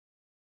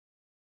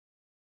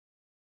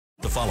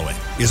The following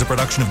is a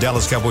production of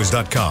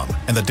DallasCowboys.com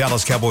and the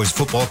Dallas Cowboys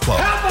Football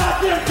Club. How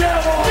about them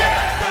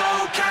Cowboys?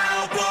 Go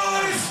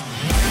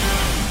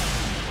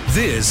Cowboys!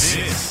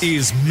 This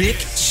is Mick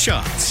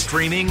Shots.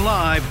 Streaming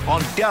live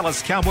on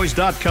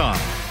DallasCowboys.com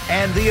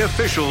and the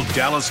official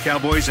Dallas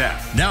Cowboys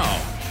app. Now,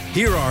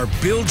 here are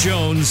Bill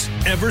Jones,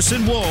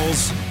 Everson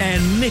Walls,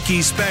 and Mickey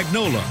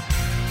Spagnola.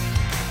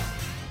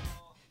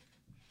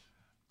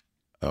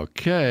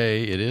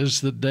 Okay, it is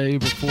the day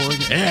before.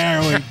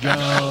 There we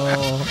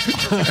go.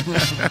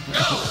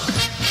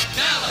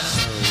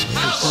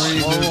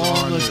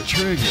 Slow on the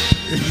trigger.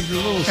 He's a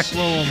little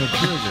slow on the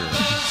trigger.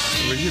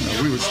 Well, you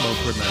know, we were slow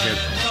putting our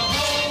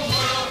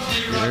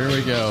headphones on. There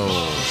we go.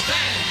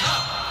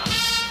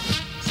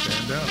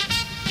 Stand up.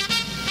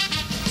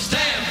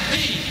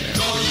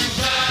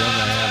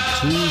 Gonna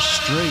have two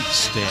straight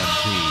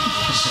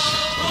stampedes.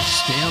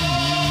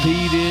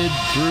 Stampeded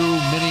through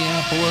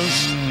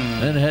Minneapolis,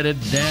 then headed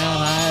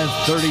down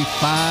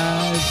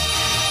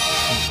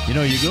I-35. You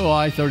know, you go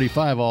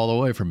I-35 all the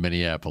way from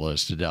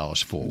Minneapolis to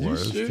Dallas-Fort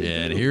Worth.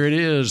 And here it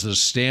is. The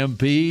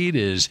Stampede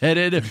is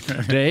headed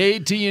to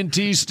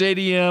AT&T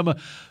Stadium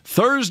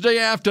Thursday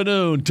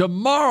afternoon,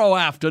 tomorrow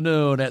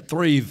afternoon at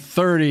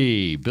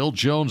 3:30. Bill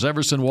Jones,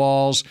 Everson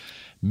Walls,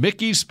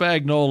 Mickey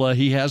Spagnola.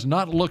 He has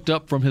not looked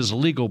up from his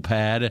legal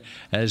pad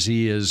as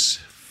he is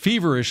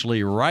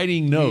feverishly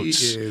writing notes.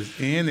 He is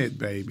in it,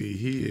 baby.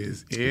 He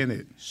is in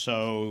it.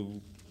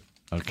 So,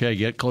 okay,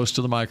 get close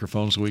to the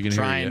microphone so we can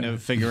hear you. Trying to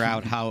figure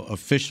out how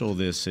official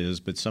this is,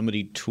 but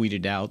somebody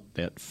tweeted out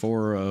that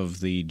 4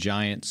 of the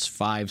Giants'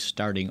 5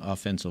 starting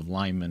offensive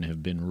linemen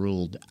have been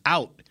ruled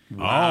out. Wow.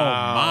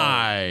 Oh,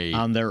 my.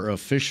 On their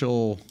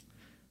official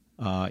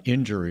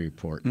injury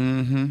report.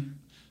 Mm-hmm.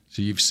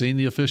 So you've seen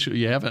the official?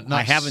 You haven't?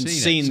 I haven't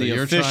seen the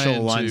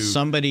official one.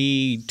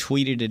 Somebody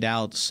tweeted it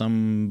out.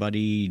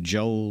 Somebody,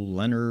 Joe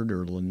Leonard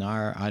or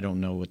Lennar, I don't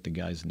know what the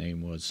guy's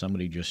name was.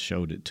 Somebody just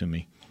showed it to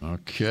me.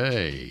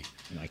 Okay.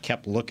 And I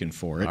kept looking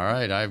for it. All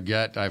right,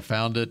 I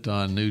found it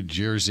on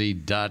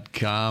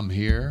NewJersey.com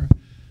here.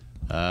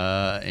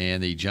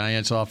 And the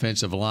Giants'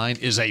 offensive line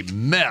is a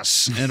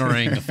mess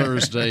entering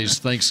Thursday's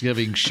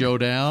Thanksgiving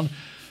showdown.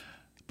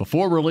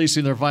 Before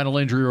releasing their final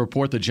injury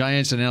report, the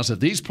Giants announced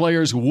that these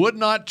players would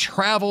not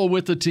travel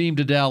with the team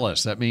to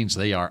Dallas. That means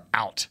they are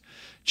out.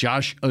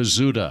 Josh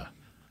Azuda,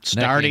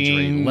 starting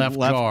injury, left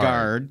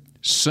guard.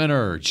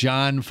 Center,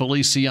 John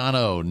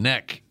Feliciano,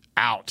 neck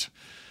out.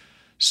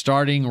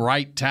 Starting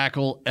right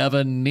tackle,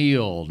 Evan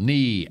Neal,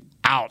 knee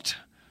out.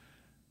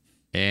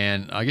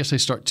 And I guess they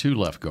start 2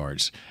 left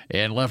guards.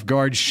 And left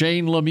guard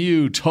Shane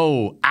Lemieux,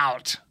 toe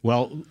out.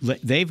 Well,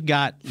 they've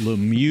got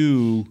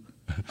Lemieux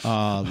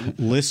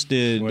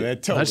listed. Well,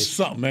 that toe is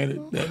something,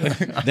 man.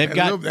 They've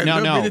got Hang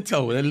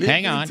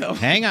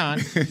on.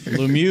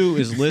 Lemieux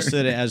is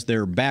listed as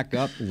their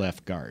backup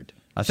left guard.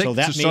 I think so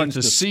that means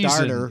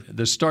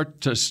the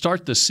start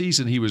the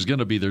season, he was going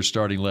to be their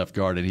starting left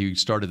guard, and he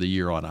started the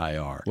year on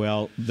IR.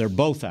 Well, they're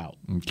both out.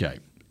 Okay,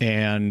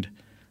 and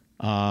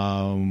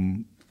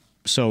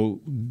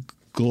so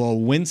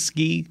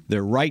Glowinski,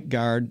 their right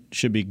guard,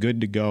 should be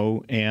good to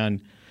go,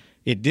 and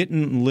it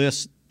didn't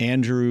list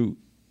Andrew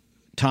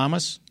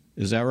Thomas,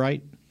 is that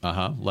right?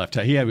 Left.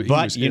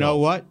 But you know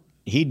what?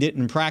 He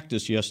didn't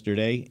practice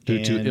yesterday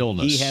due to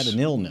illness. He had an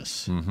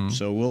illness,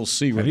 so we'll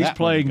see where he's that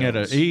playing one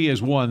goes. He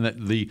is one that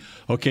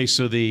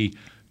So the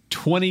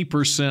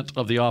 20%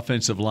 of the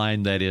offensive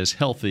line that is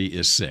healthy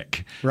is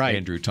sick. Right,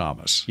 Andrew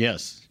Thomas.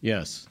 Yes,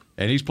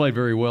 and he's played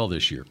very well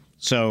this year.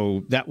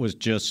 So that was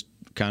just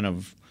kind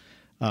of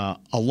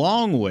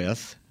along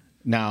with.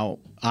 Now,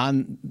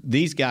 on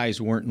these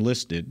guys weren't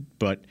listed,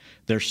 but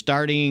their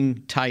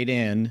starting tight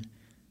end,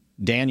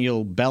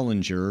 Daniel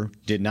Bellinger,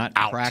 did not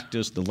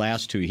practice the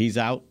last 2. He's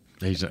out.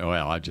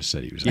 I just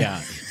said he was out.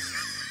 Yeah.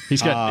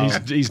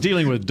 He's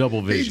dealing with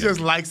double vision. He just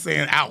likes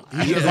saying out.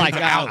 He just like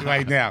out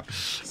right now.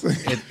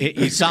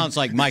 He sounds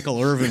like Michael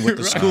Irvin with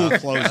the school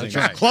closing.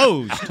 Right.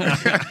 Closed.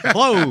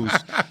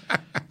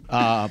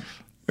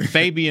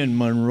 Fabian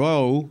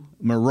Moreau.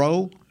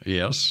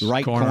 Yes,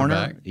 right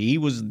corner. He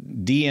was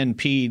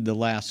DNP'd the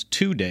last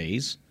 2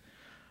 days.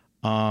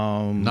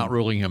 Not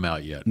ruling him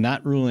out yet.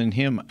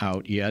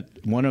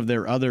 One of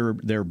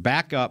their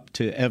backup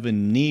to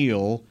Evan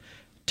Neal,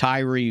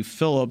 Tyree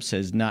Phillips,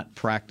 has not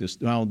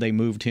practiced. Well, they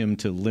moved him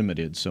to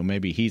limited, so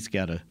maybe he's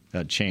got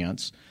a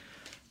chance.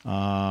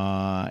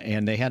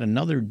 And they had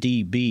another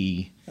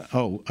DB.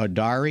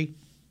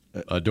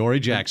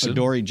 Adoree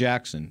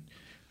Jackson.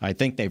 I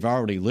think they've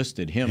already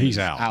listed him. He's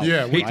out.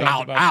 Yeah, we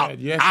talked about that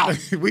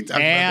yesterday. We talked about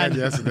that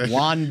yesterday.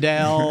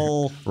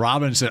 Wandell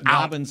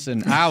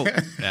Robinson out.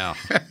 Yeah.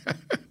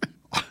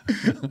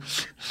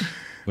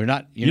 We're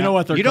not. You know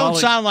what they're You calling?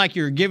 don't sound like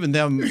you're giving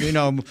them.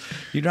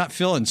 You're not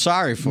feeling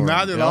sorry for them.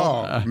 Not at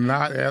all.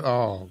 Not at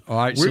all. All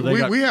right.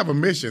 We have a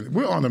mission.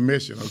 We're on a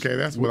mission. Okay,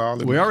 that's what all.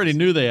 We already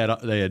knew they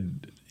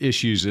had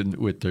issues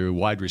with their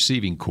wide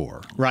receiving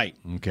core. Right.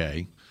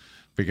 Okay.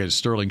 Because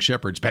Sterling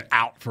Shepard's been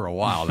out for a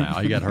while now.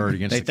 He got hurt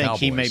against the Cowboys.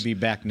 They think he may be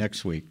back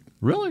next week.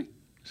 Really?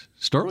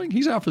 Sterling?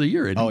 He's out for the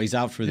year, isn't he? Oh, he's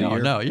out for the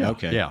year? No, yeah.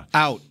 Okay. Yeah.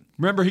 Out.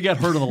 Remember, he got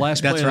hurt on the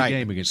last play That's of the right.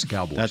 game against the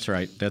Cowboys. That's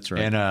right.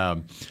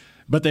 And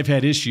but they've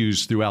had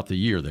issues throughout the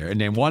year there.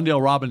 And then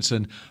Wan'Dale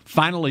Robinson,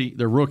 finally,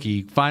 the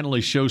rookie, finally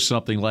shows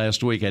something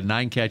last week. Had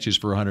 9 catches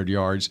for 100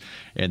 yards,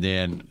 and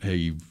then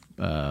he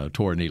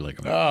tore a knee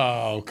ligament.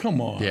 Oh, come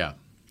on. Yeah.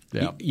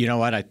 You know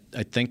what? I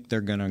think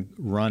they're going to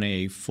run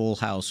a full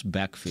house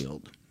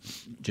backfield.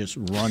 Just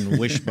run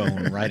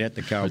wishbone right at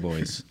the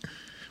Cowboys.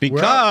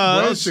 Because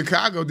Well,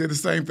 Chicago did the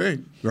same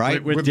thing.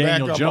 Right. With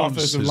Daniel backup Jones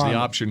offensive as the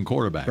lineman. option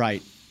quarterback.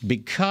 Right.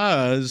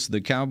 Because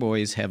the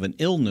Cowboys have an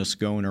illness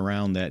going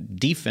around that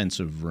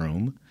defensive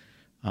room.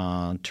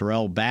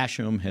 Terrell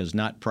Basham has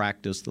not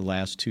practiced the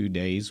last 2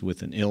 days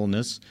with an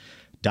illness.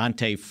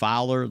 Dante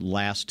Fowler,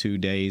 last 2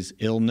 days,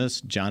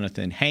 illness.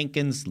 Jonathan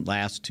Hankins,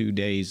 last 2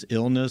 days,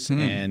 illness.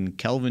 And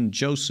Kelvin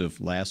Joseph,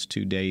 last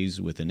 2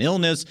 days with an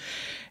illness.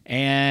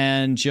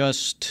 And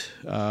just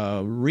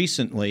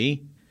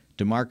recently,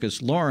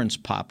 DeMarcus Lawrence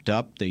popped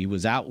up. He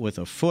was out with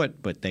a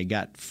foot, but they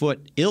got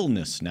foot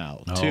illness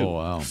now, too. Oh,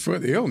 wow.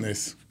 Foot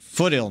illness.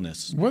 Foot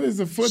illness. What is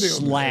a foot illness?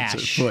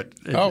 Slash. Foot.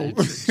 Oh.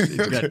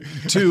 It's got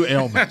 2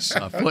 ailments,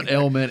 a foot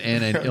ailment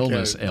and an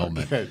illness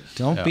ailment. Okay.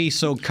 Don't be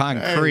so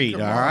concrete,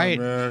 Come all on, right?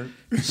 man.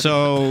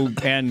 So,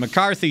 and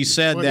McCarthy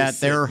said Foot that is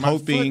they're sick. My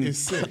hoping foot is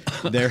sick.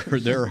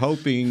 they're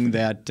hoping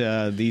that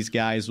these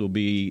guys will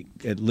be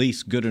at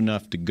least good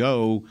enough to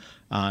go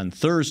on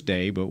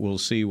Thursday, but we'll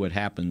see what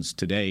happens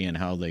today and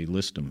how they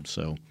list them.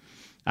 So,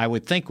 I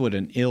would think with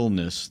an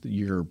illness,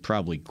 you're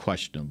probably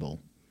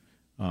questionable.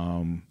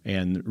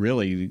 And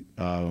really,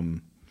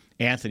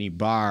 Anthony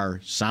Barr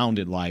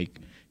sounded like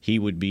he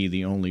would be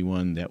the only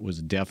one that was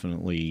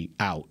definitely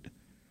out.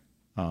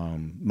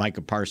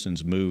 Micah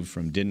Parsons moved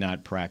from did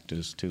not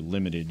practice to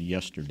limited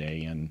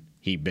yesterday, and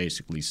he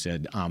basically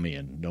said, I'm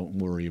in. Don't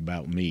worry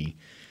about me.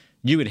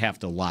 You would have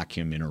to lock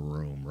him in a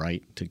room,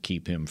 right, to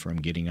keep him from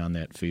getting on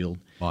that field.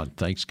 On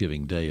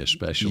Thanksgiving Day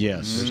especially.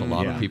 Yes. There's a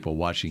lot Yeah. of people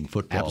watching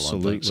football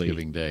Absolutely. on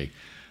Thanksgiving Day.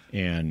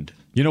 And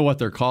You know what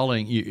they're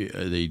calling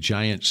the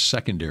Giants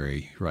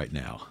secondary right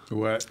now?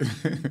 What?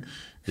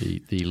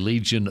 The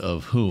Legion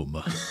of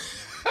whom?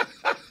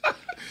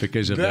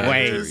 Because of their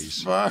That injuries.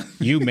 is fun.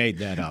 you made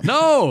that up.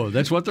 No,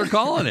 that's what they're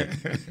calling it.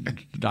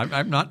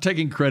 I'm not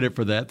taking credit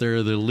for that.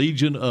 They're the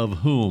Legion of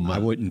whom? I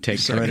wouldn't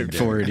take credit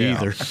for it Yeah.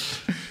 either.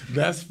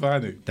 That's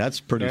funny. That's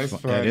pretty That's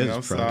fun. That funny. is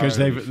I'm funny. sorry.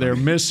 Because they're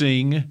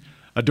missing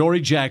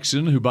Adoree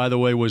Jackson, who, by the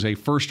way, was a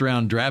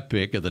first-round draft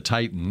pick of the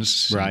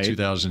Titans Right. in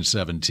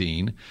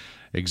 2017.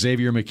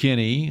 Xavier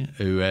McKinney,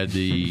 who had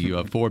the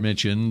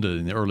aforementioned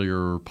in the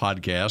earlier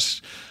podcast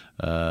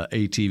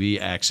ATV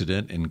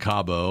accident in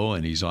Cabo,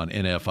 and he's on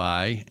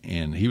NFI,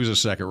 and he was a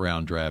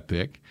second-round draft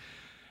pick.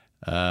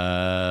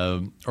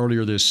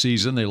 Earlier this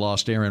season, they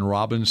lost Aaron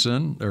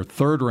Robinson, their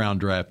third-round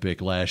draft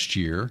pick last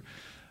year.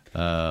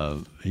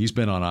 He's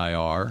been on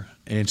IR.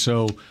 And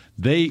so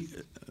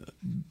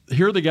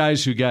here are the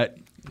guys who got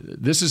 –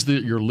 this is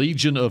your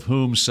Legion of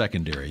whom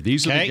secondary.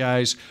 These are the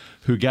guys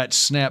who got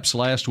snaps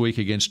last week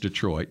against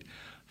Detroit.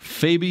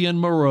 Fabian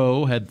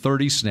Moreau had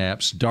 30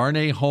 snaps.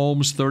 Darnay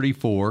Holmes,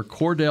 34.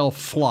 Cordell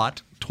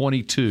Flott,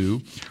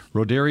 22.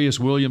 Rodarius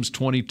Williams,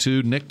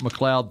 22. Nick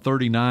McLeod,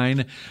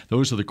 39.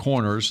 Those are the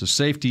corners. The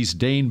safeties,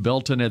 Dane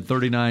Belton had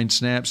 39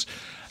 snaps.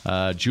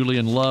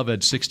 Julian Love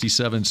had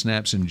 67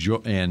 snaps, and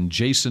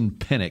Jason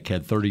Pennick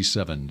had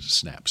 37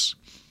 snaps.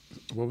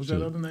 What was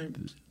that other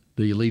name?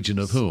 The Legion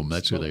of whom?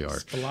 That's who they are.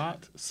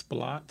 Splot?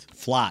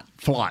 Flott.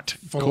 Flott.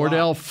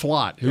 Cordell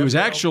Flott, who is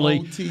actually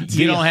F-L-O-T-T.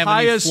 You don't have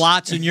any highest,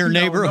 flots in your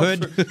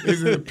neighborhood?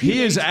 Is it a PH?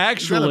 He is Is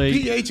actually that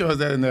a PH or is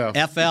that an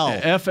F?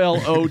 FL.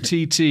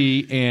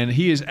 FLOTT, and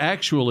he is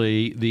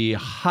actually the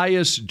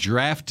highest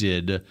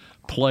drafted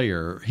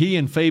player. He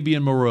and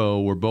Fabian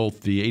Moreau were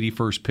both the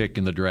 81st pick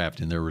in the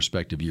draft in their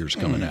respective years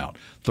coming out.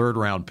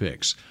 Third-round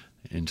picks.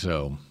 And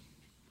so,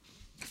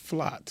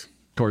 Flott.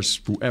 of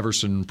course,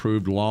 Everson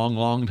proved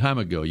long time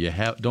ago you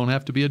don't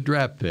have to be a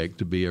draft pick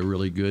to be a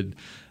really good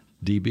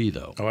DB,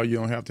 though. Or you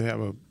don't have to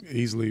have a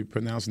easily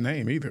pronounced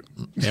name either.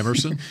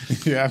 Emerson?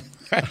 Yeah.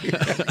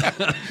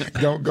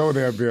 Don't go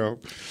there, Bill.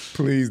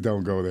 Please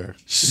don't go there.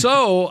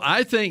 So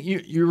I think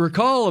you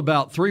recall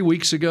about 3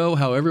 weeks ago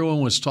how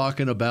everyone was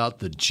talking about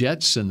the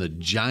Jets and the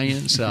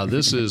Giants, how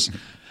this is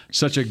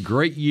such a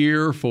great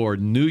year for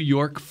New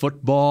York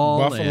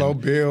football. Buffalo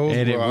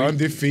Bills were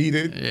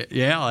undefeated.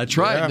 Yeah, that's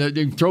right. Yeah.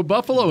 You can throw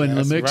Buffalo in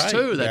That's the mix, right.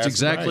 too. That's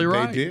exactly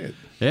right. They did.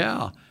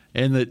 Yeah.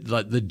 And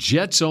the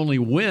Jets' only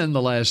win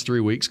the last 3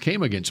 weeks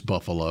came against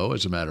Buffalo,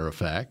 as a matter of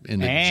fact.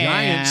 And the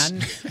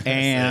Giants.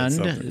 And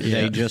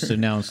they just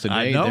announced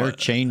today they're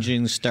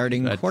changing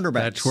starting quarterbacks.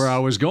 That's where I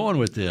was going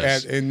with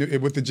this. And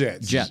with the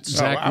Jets. Zach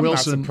Wilson, I'm not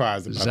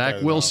surprised about Zach that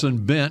at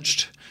Wilson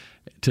benched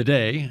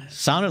today.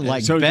 Sounded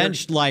like So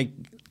benched, like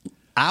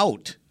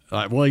out.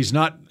 Well, he's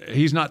not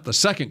the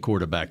second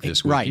quarterback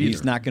this week. Right, either.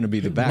 he's not going to be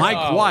the backup.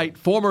 Mike White,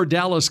 former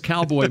Dallas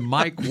Cowboy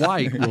Mike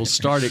White, will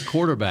start at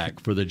quarterback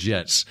for the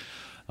Jets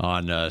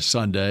on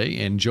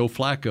Sunday, and Joe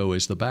Flacco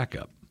is the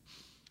backup.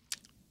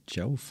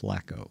 Joe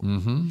Flacco.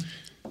 Mm-hmm.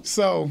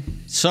 So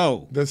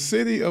the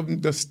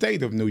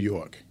state of New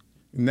York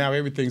Now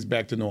everything's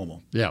back to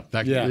normal. Yeah,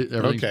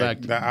 everything's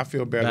back. I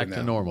feel better back now.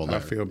 to normal. There. I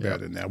feel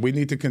better now. We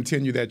need to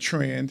continue that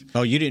trend.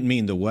 Oh, you didn't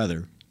mean the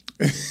weather.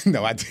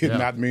 No, I did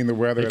not mean the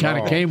weather. It kind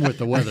of came with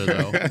the weather,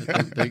 though.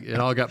 It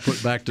all got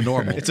put back to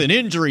normal. It's an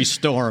injury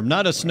storm,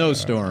 not a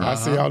snowstorm. I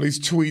see all these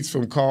tweets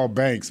from Carl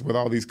Banks with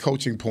all these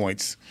coaching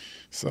points.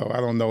 So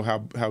I don't know how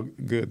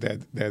good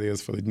that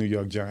is for the New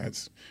York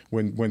Giants.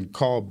 When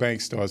Carl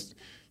Banks starts,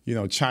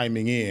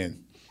 chiming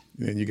in,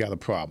 then you got a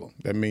problem.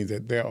 That means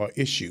that there are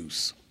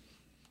issues.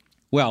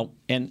 Well,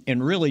 and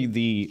really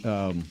the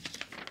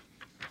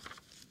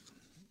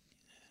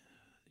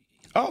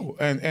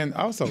and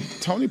also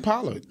Tony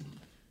Pollard.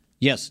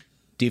 Yes,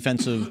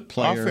 defensive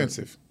player.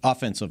 Offensive.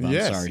 I'm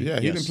sorry.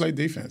 Yeah, he didn't play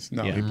defense.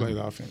 No, he played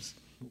offense.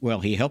 Well,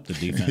 he helped the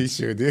defense. He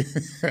sure did.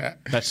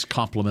 That's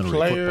complimentary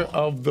Player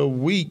football. of the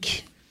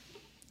week.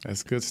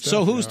 That's good stuff.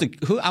 So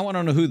who? I want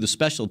to know who the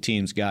special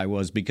teams guy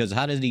was, because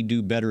how did he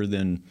do better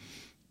than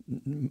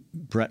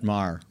Brett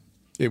Maher?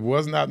 It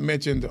was not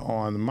mentioned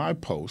on my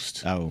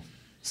post. Oh,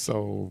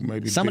 so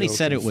maybe somebody Bill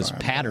said can it was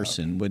find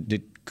Patterson.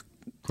 Did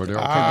Cordell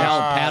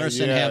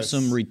Patterson have yes.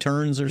 some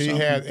returns or something?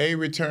 He had a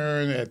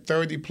return at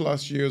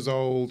 30-plus years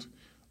old,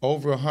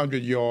 over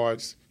 100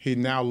 yards. He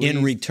now leads.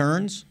 In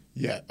returns?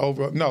 Yeah,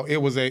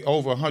 it was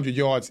over 100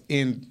 yards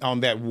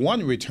on that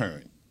one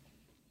return.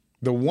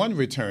 The one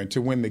return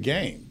to win the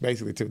game,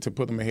 basically to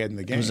put them ahead in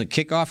the game. It was a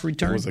kickoff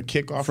return? It was a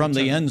kickoff from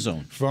return. the end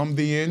zone. From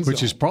the end zone.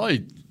 Which is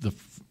probably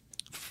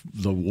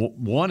the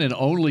one and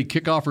only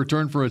kickoff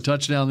return for a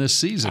touchdown this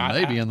season,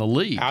 maybe in the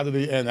league. Out of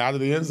the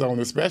end zone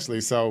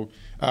especially. So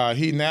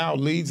he now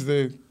leads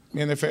the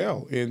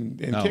NFL in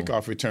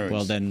kickoff returns.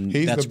 Well, then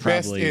he's that's the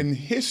best probably in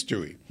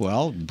history.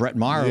 Well, Brett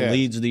Maher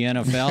leads the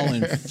NFL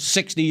in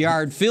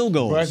 60-yard field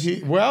goals.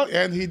 But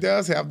and he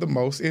does have the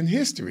most in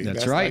history.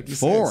 That's right, like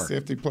 4.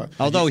 50+.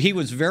 Although he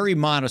was very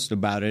modest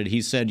about it.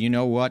 He said, you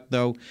know what,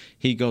 though?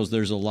 He goes,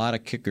 there's a lot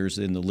of kickers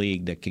in the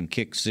league that can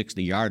kick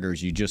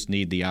 60-yarders. You just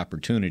need the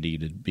opportunity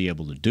to be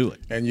able to do it.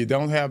 And you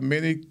don't have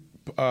many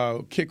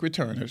kick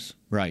returners.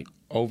 Right.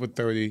 Over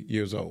 30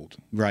 years old.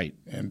 Right.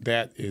 And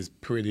that is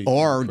pretty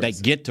Or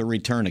impressive. they get to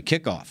return a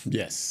kickoff.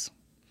 Yes.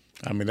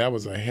 I mean, that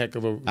was a heck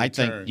of a return. I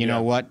think, you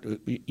know what,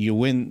 you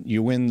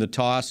win the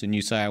toss and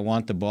you say, I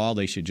want the ball,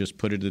 they should just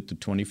put it at the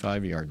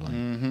 25-yard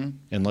line,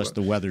 unless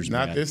the weather's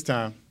Not bad. this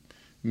time.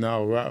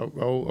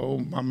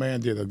 No, my man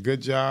did a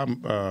good job.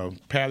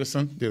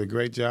 Patterson did a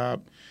great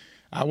job.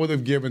 I would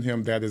have given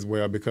him that as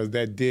well because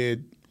that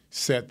did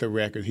set the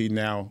record. He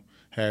now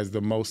has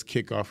the most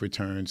kickoff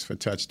returns for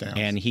touchdowns.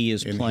 And he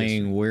is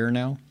playing where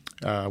now?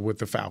 With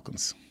the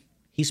Falcons.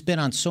 He's been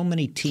on so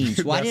many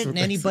teams. Why didn't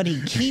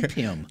anybody keep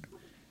him?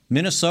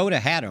 Minnesota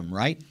had him,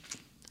 right?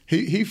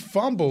 He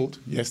fumbled.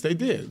 Yes, they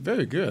did.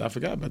 Very good. I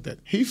forgot about that.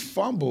 He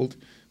fumbled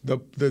the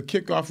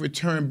kickoff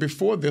return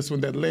before this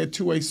one that led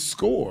to a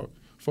score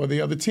for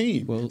the other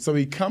team. So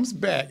he comes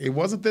back. It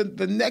wasn't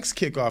the next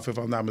kickoff, if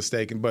I'm not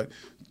mistaken, but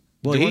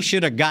he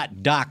should have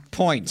got docked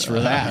points for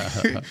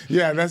that.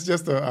 Yeah, that's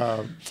just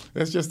a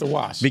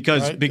wash.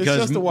 Because right? It's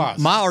just a wash.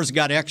 Maher's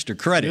got extra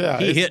credit. Yeah,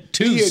 he hit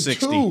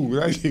 260.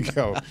 There you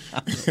go.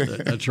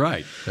 That's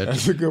right.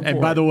 That's a good point. And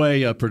by the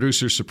way,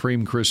 producer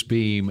Supreme Chris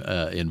Beam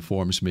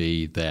informs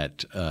me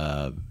that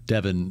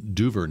Devin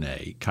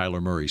Duvernay,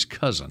 Kyler Murray's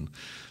cousin,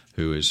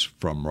 who is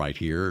from right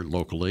here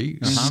locally,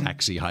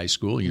 Saxe High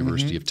School,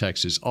 University of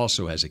Texas,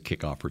 also has a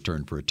kickoff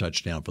return for a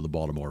touchdown for the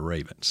Baltimore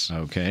Ravens.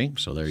 Okay.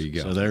 So there you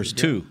go. So there's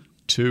 2.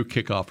 2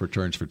 kickoff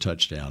returns for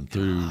touchdown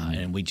through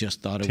and we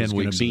just thought it was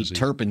going to be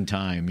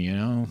turpentine, you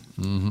know?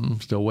 Mm-hmm.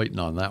 Still waiting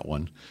on that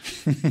one.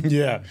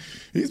 Yeah.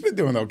 He's been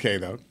doing okay,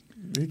 though.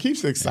 He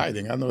keeps it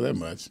exciting. I know that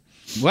much.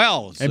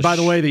 Well, and by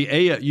the way,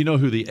 you know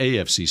who the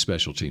AFC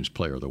Special Teams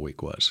Player of the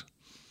Week was?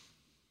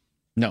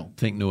 No.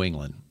 Think New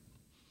England.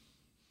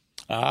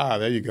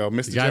 There you go. Mr.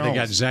 Jones. The guy that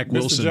got Zach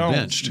Wilson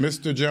benched.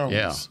 Mr.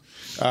 Jones.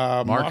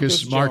 Yeah.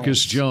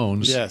 Marcus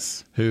Jones.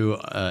 Yes. Who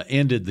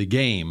ended the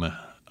game,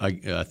 a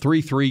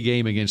 3-3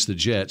 game against the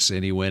Jets,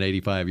 and he went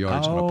 85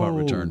 yards on a punt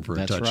return for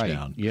a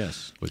touchdown. Right.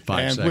 Yes. With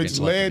 5 seconds which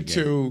led left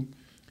in the game.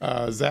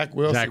 to Zach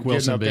Wilson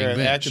getting up there and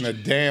benched. acting a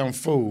damn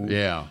fool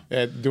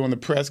during the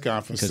press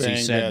conference. Because he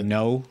said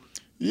no?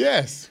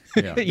 Yes.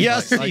 Yeah.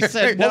 Yes, he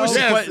said no.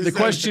 The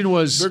question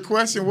was,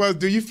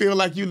 do you feel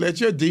like you let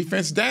your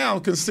defense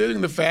down,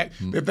 considering the fact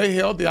that they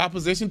held the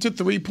opposition to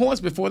 3 points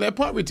before that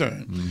punt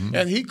return? Mm-hmm.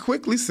 And he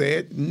quickly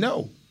said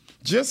no.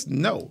 Just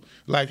no.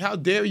 Like, how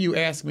dare you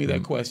ask me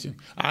that question?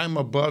 I'm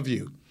above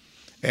you.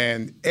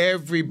 And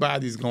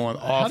everybody's going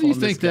off on this guy. How do you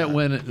think that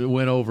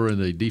went over in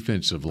the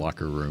defensive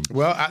locker room?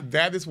 Well,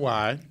 that is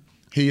why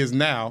he is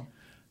now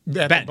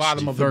at the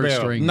bottom of the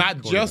barrel.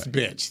 Not just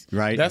benched.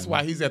 Right. That's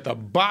why he's at the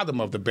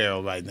bottom of the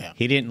barrel right now.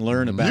 He didn't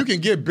learn about You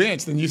can get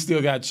benched and you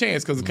still got a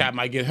chance because the guy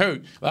might get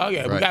hurt. Oh,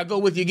 yeah, we got to go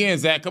with you again,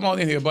 Zach. Come on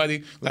in here,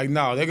 buddy. Like,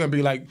 no, they're going to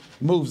be like,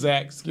 move,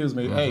 Zach. Excuse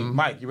me. Hey,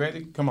 Mike, you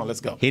ready? Come on,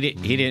 let's go. He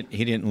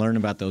didn't learn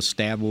about those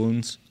stab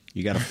wounds.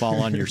 You got to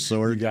fall on your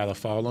sword. You got to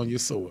fall on your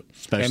sword.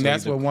 Especially and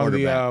that's the what one of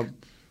the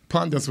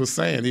pundits were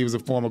saying he was a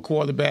former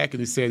quarterback, and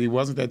he said he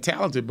wasn't that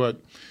talented.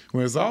 But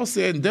when it's all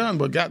said and done,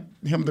 what got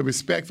him the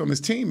respect from his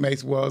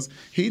teammates was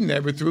he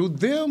never threw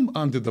them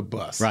under the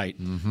bus.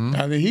 Right. Mm-hmm.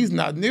 I mean, he's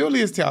not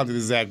nearly as talented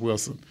as Zach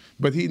Wilson,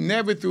 but he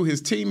never threw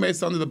his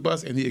teammates under the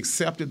bus, and he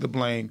accepted the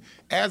blame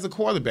as a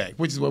quarterback,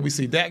 which is what we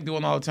see Dak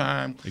doing all the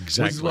time.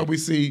 Exactly. Which is what we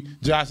see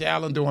Josh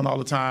Allen doing all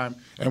the time,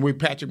 and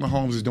Patrick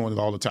Mahomes is doing it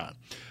all the time.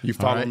 You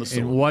follow the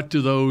story. And what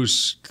do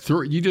those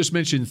three? You just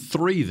mentioned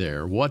three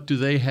there. What do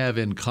they have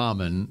in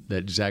common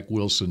that Zach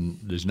Wilson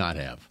does not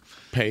have?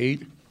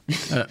 Paid.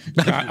 A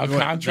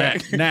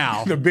contract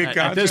now. The big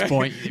contract. At this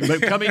point,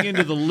 but coming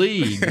into the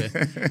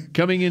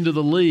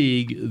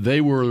league,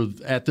 they were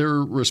at their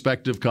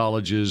respective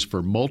colleges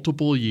for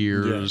multiple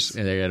years,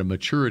 and they had a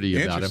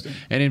maturity about him.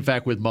 And in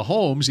fact, with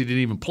Mahomes, he didn't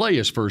even play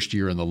his first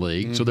year in the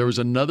league, so there was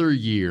another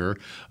year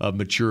of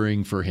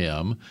maturing for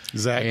him.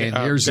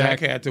 Zach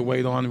had to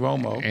wait on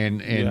Romo,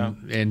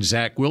 and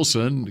Zach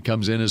Wilson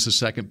comes in as the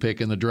second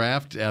pick in the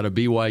draft out of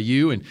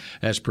BYU, and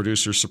as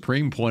producer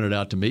Supreme pointed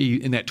out to me,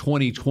 in that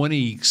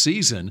 2020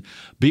 season,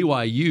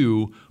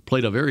 BYU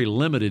played a very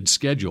limited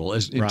schedule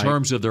in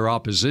terms of their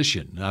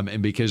opposition,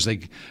 and because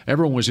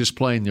everyone was just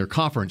playing their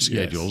conference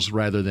schedules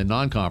rather than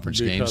non-conference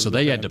games, so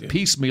they had to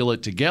piecemeal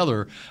it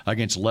together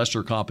against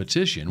lesser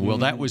competition. Well,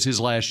 that was his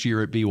last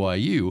year at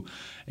BYU,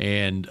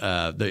 and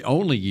the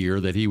only year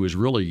that he was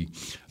really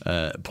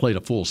played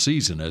a full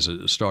season as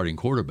a starting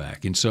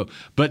quarterback. And so,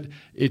 but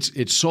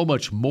it's so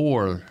much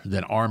more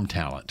than arm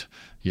talent.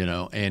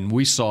 And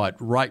we saw it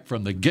right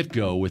from the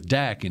get-go with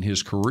Dak in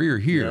his career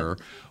here,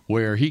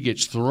 where he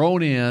gets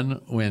thrown in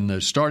when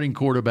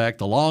the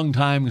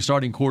longtime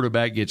starting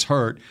quarterback gets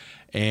hurt,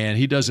 and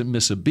he doesn't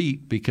miss a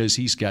beat because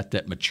he's got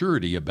that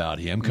maturity about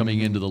him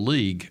coming into the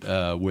league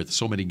with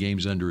so many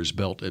games under his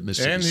belt at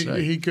Mississippi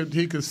State. And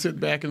he could sit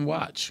back and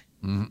watch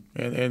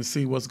and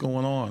see what's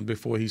going on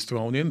before he's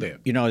thrown in there.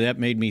 That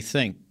made me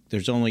think.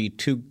 There's only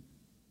two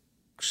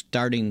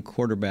starting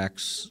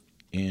quarterbacks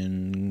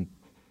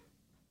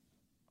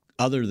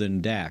other than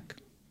Dak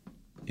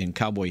in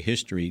Cowboy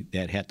history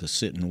that had to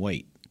sit and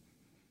wait.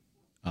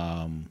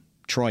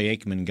 Troy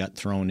Aikman got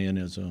thrown in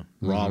as a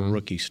raw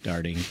rookie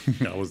starting.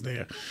 I was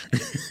there.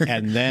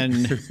 and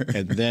then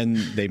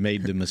they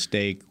made the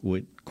mistake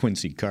with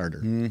Quincy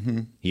Carter.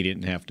 He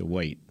didn't have to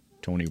wait.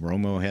 Tony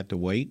Romo had to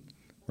wait,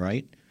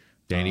 right?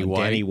 Danny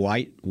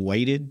White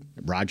waited.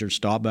 Roger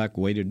Staubach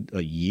waited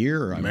a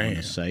year, I want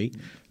to say.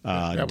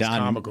 That was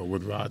comical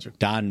with Roger.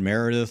 Don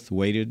Meredith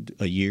waited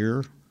a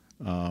year.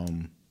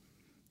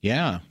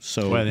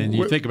 So and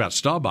you think about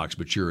Staubach's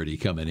maturity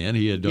coming in.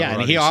 He had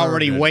and he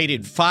already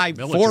waited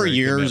 4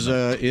 years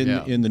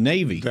in the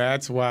Navy.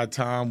 That's why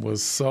Tom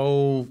was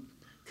so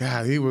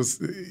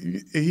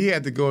he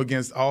had to go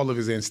against all of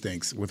his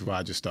instincts with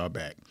Roger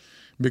Staubach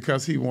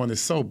because he wanted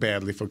so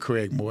badly for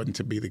Craig Morton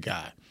to be the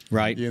guy.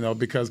 Right.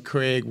 Because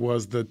Craig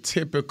was the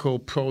typical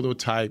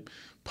prototype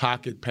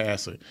pocket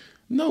passer.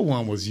 No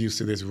one was used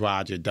to this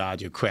Roger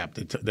Dodger crap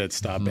that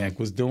Staubach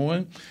was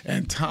doing.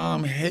 And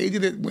Tom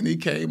hated it when he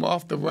came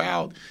off the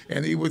route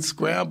and he would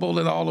scramble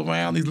it all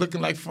around. He's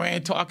looking like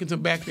Fran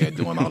Tarkenton back there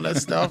doing all that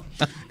stuff.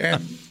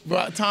 And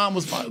Tom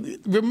was fine.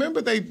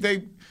 Remember,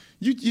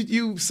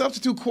 you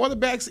substitute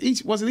quarterbacks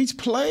each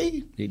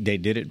play? They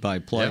did it by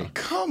play. Yeah.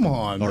 Come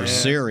on, or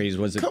series.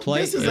 Was it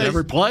play?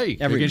 Every play.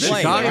 Every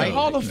play. Chicago. Right?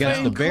 Hall of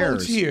Fame the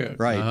Bears. coach here.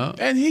 Right.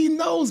 And he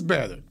knows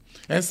better.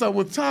 And so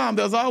with Tom,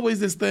 there's always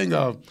this thing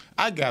of,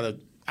 I'm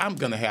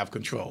going to have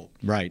control.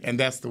 Right. And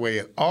that's the way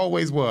it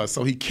always was.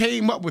 So he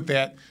came up with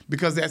that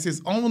because that's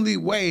his only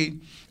way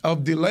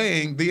of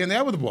delaying the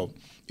inevitable.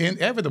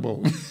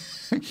 Inevitable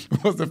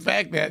was the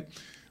fact that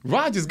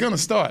Roger's going to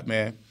start,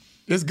 man.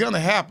 It's going to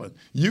happen.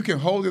 You can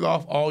hold it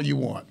off all you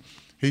want.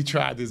 He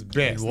tried his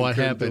best.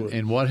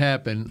 And what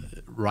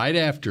happened right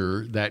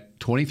after that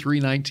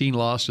 23-19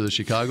 loss to the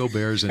Chicago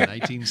Bears in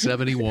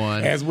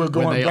 1971, as we're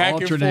going when they back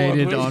alternated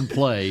and forth on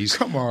plays.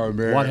 Come on,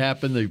 man. What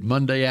happened the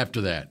Monday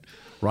after that?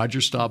 Roger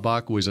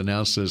Staubach was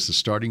announced as the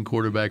starting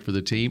quarterback for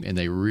the team, and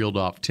they reeled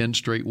off 10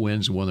 straight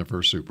wins and won their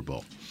first Super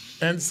Bowl.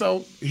 And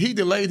so he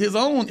delayed his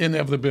own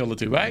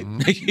inevitability, right?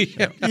 He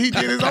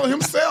did his own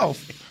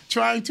himself,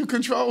 trying to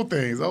control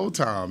things. Old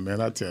Tom,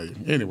 man, I tell you.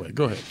 Anyway,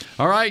 go ahead.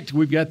 All right,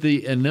 we've got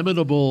the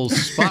inimitable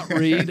spot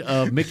read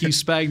of Mickey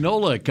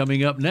Spagnola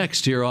coming up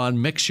next here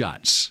on Mix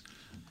Shots.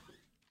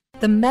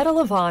 The Medal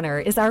of Honor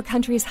is our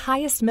country's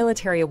highest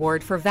military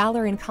award for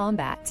valor in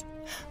combat.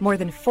 More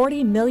than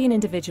 40 million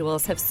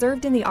individuals have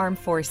served in the armed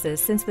forces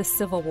since the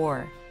Civil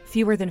War.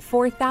 Fewer than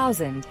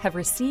 4,000 have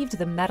received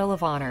the Medal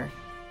of Honor.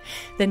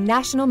 The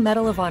National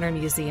Medal of Honor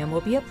Museum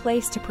will be a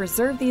place to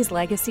preserve these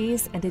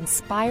legacies and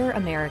inspire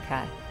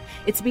America.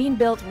 It's being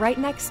built right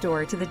next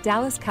door to the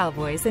Dallas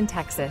Cowboys in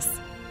Texas.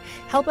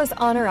 Help us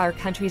honor our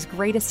country's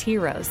greatest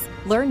heroes.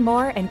 Learn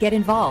more and get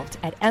involved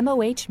at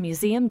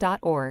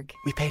mohmuseum.org.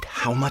 We paid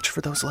how much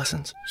for those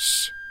lessons?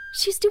 Shh,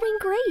 she's doing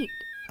great.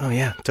 Oh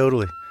yeah,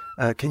 totally.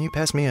 Can you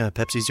pass me a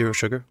Pepsi Zero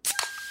Sugar?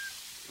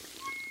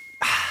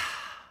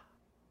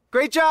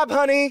 Great job,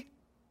 honey!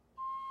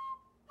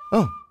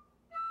 Oh,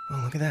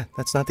 look at that.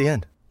 That's not the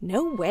end.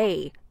 No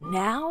way.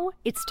 Now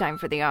it's time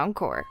for the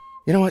encore.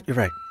 You know what? You're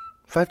right.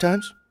 5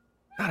 times?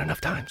 Not enough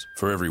times.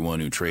 For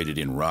everyone who traded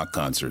in rock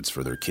concerts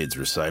for their kids'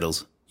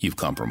 recitals, you've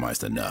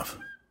compromised enough.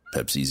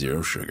 Pepsi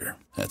Zero Sugar.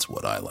 That's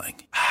what I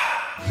like.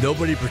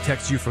 Nobody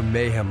protects you from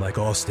mayhem like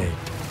Allstate.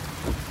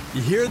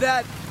 You hear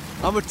that?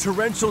 I'm a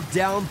torrential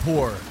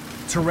downpour.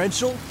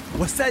 Torrential?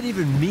 What's that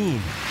even mean?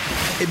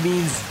 It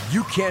means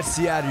you can't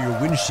see out of your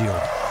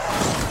windshield.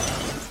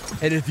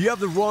 And if you have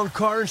the wrong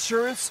car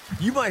insurance,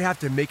 you might have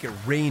to make it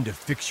rain to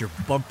fix your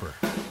bumper.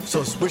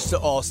 So switch to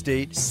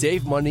Allstate,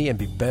 save money, and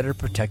be better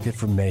protected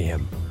from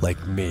mayhem, like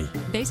me.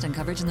 Based on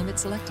coverage and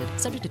limits selected,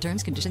 subject to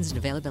terms, conditions, and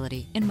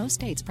availability. In most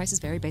states, prices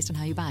vary based on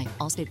how you buy.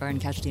 Allstate Bar and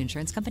Casualty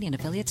Insurance Company and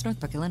affiliates,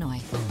 Northbrook, Illinois.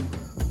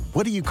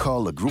 What do you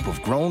call a group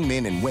of grown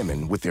men and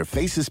women with their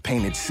faces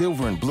painted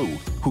silver and blue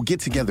who get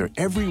together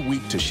every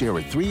week to share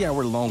a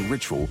 3-hour-long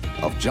ritual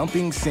of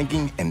jumping,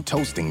 singing, and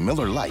toasting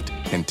Miller Lite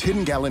and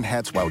 10-gallon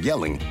hats while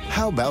yelling,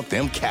 "How about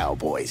them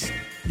Cowboys?"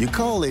 You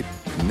call it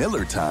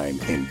Miller Time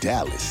in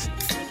Dallas.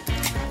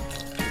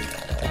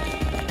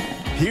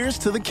 Here's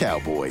to the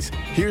Cowboys.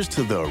 Here's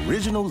to the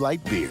original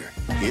light beer.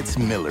 It's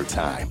Miller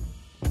Time.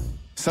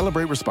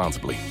 Celebrate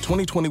responsibly.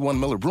 2021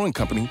 Miller Brewing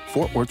Company,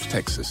 Fort Worth,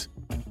 Texas.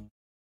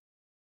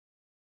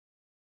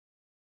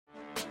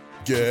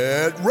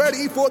 Get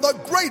ready for the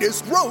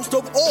greatest roast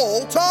of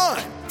all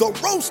time, the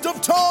Roast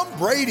of Tom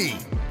Brady,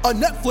 a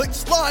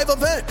Netflix live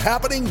event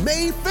happening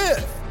May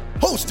 5th.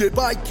 Hosted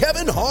by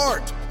Kevin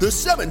Hart, the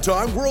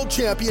 7-time world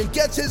champion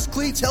gets his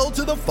cleats held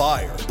to the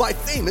fire by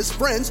famous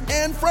friends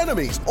and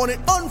frenemies on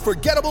an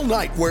unforgettable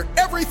night where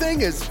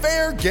everything is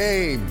fair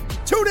game.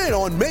 Tune in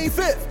on May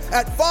 5th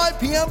at 5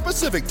 p.m.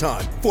 Pacific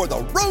time for the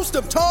Roast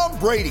of Tom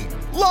Brady,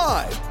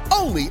 live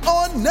only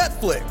on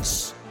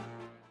Netflix.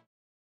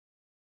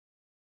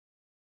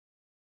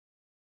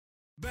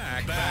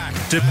 Back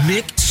to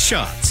Mick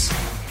Shots.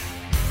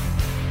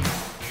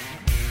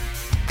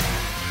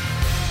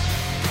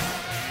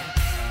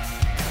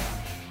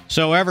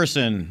 So,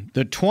 Everson,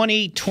 the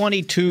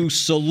 2022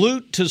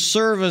 Salute to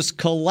Service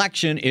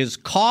collection is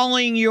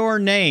calling your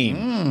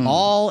name.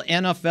 All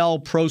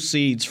NFL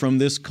proceeds from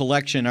this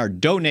collection are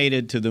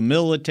donated to the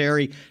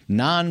military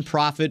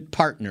nonprofit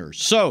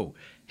partners. So,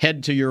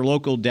 head to your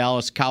local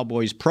Dallas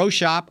Cowboys Pro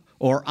Shop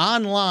or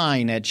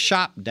online at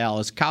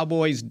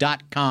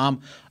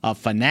shopdallascowboys.com, a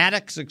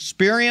Fanatics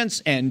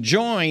experience, and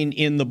join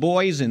in the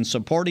boys in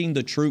supporting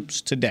the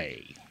troops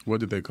today.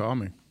 What did they call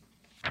me?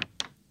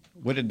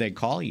 What did they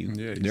call you?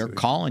 Yeah, they're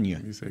calling you.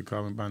 You say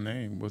call me by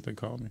name. What they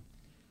call me?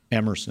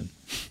 Emerson.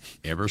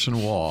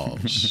 Emerson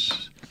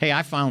Walls. Hey,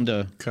 I found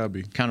a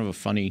Cubby. Kind of a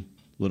funny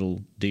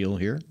little deal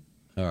here.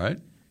 All right.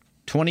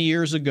 20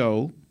 years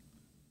ago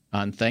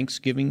on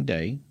Thanksgiving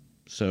Day,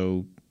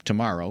 so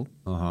tomorrow,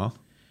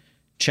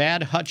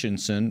 Chad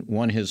Hutchinson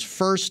won his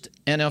first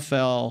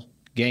NFL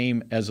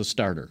game as a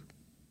starter.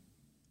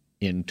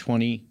 In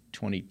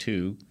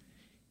 2022,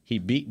 he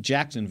beat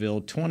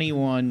Jacksonville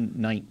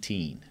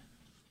 21-19.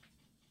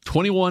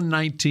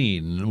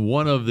 21-19,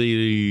 one of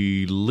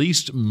the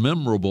least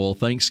memorable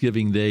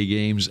Thanksgiving Day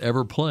games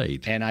ever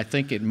played. And I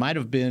think it might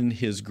have been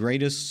his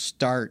greatest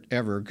start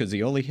ever because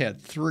he only had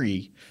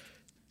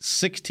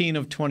 16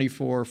 of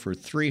 24 for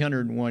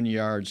 301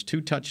 yards,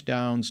 2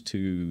 touchdowns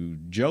to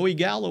Joey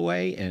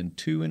Galloway, and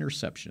 2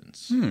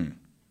 interceptions.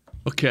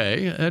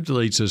 Okay, that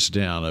leads us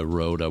down a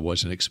road I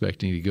wasn't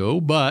expecting to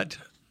go, but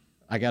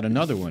I got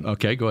another one.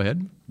 Okay, go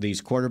ahead.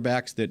 These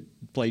quarterbacks that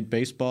played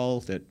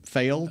baseball that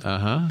failed.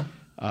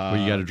 Well,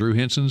 you got a Drew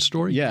Henson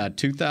story? Yeah,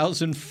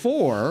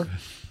 2004,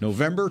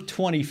 November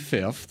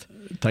 25th.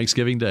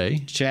 Thanksgiving Day.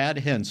 Chad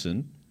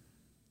Henson.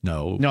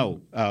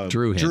 No,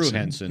 Drew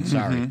Henson,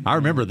 sorry. I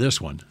remember this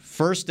one.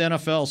 First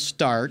NFL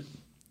start.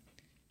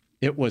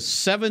 It was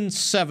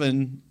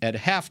 7-7 at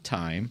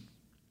halftime.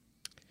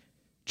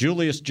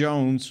 Julius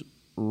Jones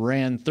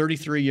ran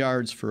 33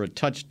 yards for a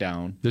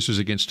touchdown. This was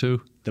against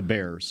who? The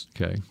Bears.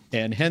 Okay.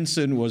 And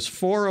Henson was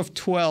 4 of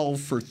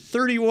 12 for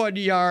 31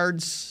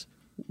 yards.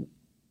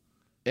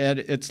 And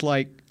it's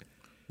like...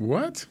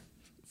 What?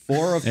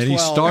 4 of 12. And he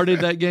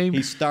started that game?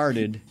 He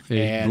started.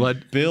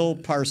 And Bill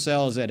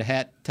Parcells at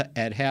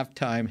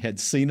halftime had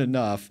seen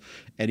enough,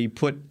 and he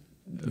put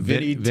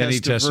Vinny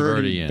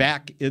Testaverde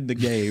back in the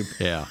game.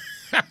 Yeah.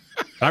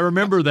 I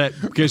remember that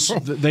because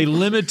they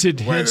limited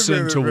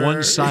Henson to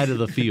one side of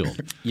the field.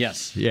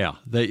 Yes. Yeah.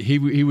 They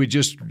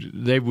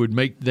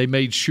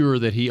made sure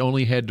that he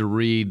only had to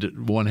read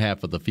one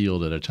half of the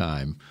field at a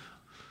time.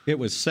 It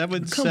was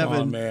 7-7. Come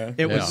on, man.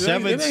 It was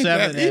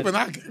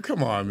 7-7.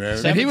 Come on,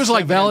 man. And he was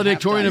like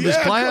valedictorian of his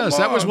class.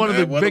 That was one of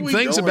the big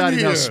things about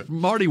him, how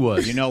smart he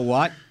was. You know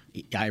what?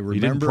 I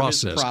remember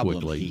process his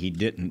problem. quickly.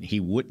 He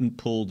wouldn't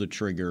pull the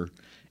trigger,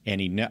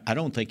 and I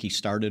don't think he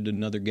started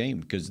another game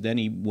because then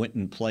he went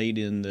and played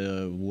in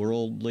the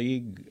World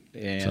League,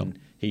 and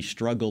he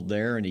struggled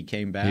there, and he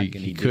came back.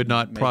 He could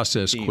not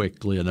process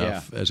quickly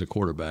enough as a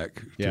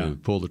quarterback to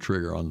pull the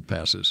trigger on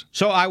passes.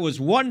 So I was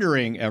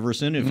wondering,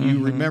 Everson, if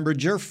you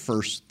remembered your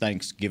first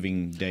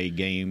Thanksgiving Day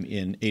game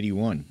in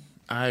 '81.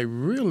 I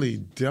really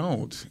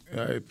don't.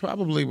 It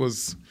probably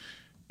was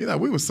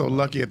we were so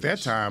lucky at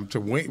that time to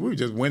win. We were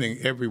just winning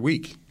every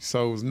week.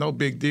 So it was no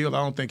big deal. I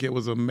don't think it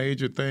was a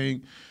major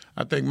thing.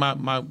 I think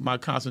my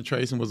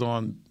concentration was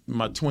on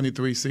my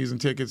 23 season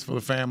tickets for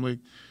the family,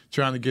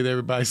 trying to get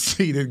everybody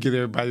seated, get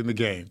everybody in the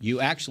game.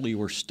 You actually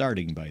were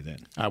starting by then.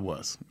 I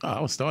was. I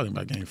was starting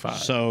by game 5.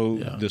 So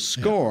the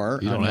score.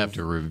 You don't have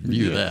to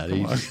review that.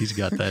 He's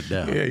got that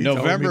down. Yeah, he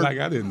told me like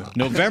I didn't know.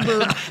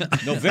 November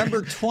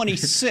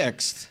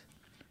 26th,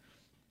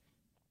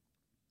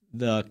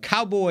 the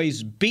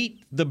Cowboys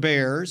beat the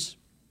Bears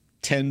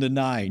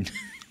 10-9.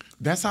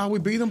 That's how we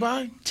beat them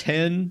by? 10-9.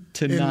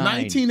 In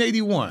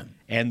 1981.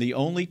 And the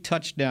only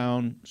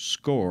touchdown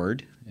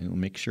scored, and I'll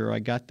make sure I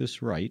got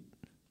this right.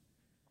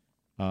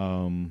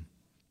 Now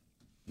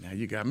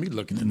you got me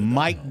looking at it.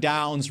 Mike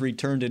Downs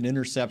returned an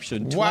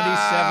interception, 27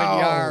 Wow.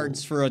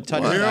 yards for a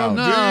touchdown.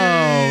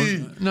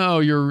 No.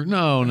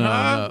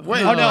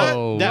 Wait,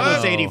 no, that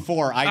was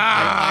 84.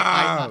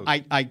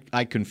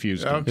 I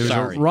confused him. It was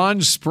Sorry. Ron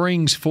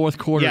Springs' fourth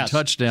quarter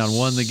touchdown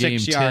won the game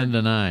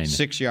 10-9.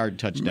 6-yard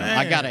touchdown. Man.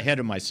 I got ahead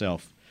of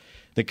myself.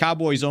 The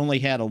Cowboys only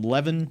had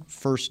 11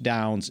 first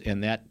downs,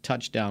 and that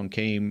touchdown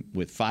came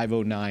with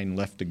 5:09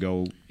 left to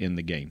go in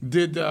the game.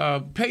 Did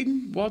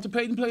Walter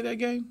Payton play that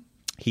game?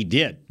 He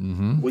did.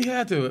 Mm-hmm. We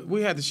had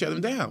to shut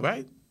him down,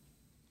 right?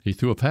 He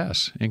threw a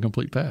pass,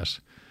 incomplete pass.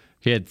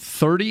 He had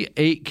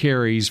 38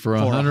 carries for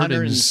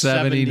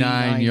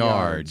 179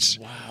 yards.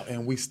 Wow,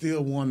 and we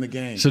still won the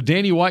game. So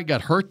Danny White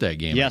got hurt that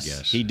game, Yes, I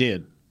guess. he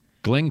did.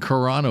 Glenn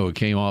Carano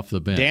came off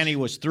the bench. Danny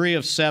was 3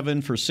 of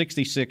 7 for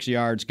 66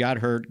 yards, got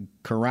hurt.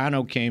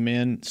 Carano came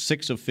in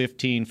 6 of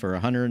 15 for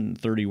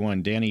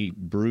 131. Danny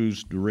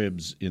bruised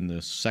ribs in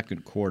the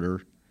second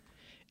quarter.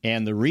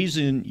 And the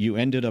reason you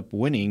ended up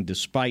winning,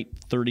 despite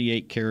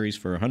 38 carries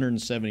for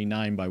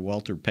 179 by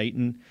Walter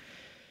Payton,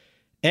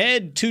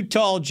 Ed Too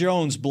Tall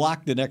Jones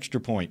blocked an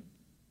extra point.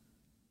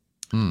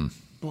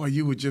 Boy,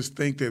 you would just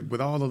think that with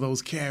all of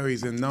those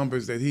carries and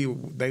numbers that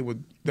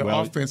the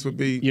offense would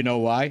be. You know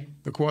why?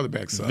 The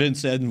quarterback sucked.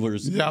 Vince Evans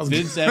was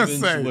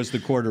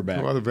the quarterback.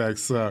 Quarterback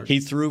sucked.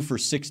 He threw for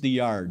 60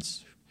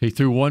 yards. He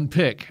threw one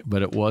pick,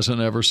 but it wasn't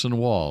Everson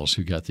Walls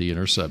who got the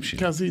interception.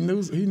 Because he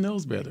knows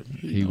better.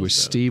 He was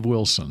better. Steve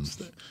Wilson.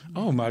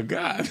 Oh my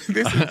God!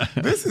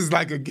 This is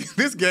like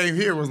this game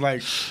here was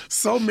like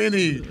so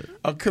many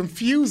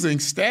confusing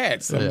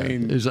stats. I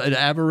mean, it was an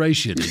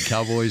aberration in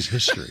Cowboys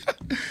history.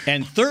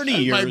 And 30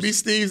 years might be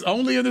Steve's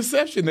only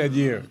interception that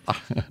year.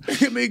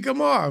 I mean,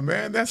 come on,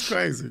 man, that's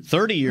crazy.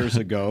 30 years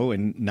ago,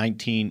 in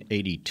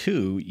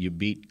 1982, you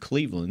beat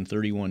Cleveland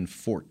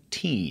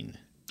 31-14.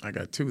 I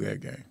got 2 that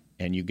game.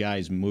 And you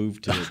guys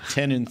moved to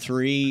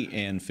 10-3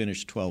 and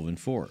finished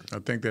 12-4. I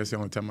think that's the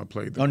only time I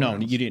played. No,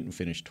 you didn't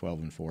finish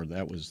 12-4.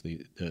 That was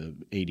the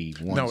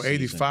 81. No, season.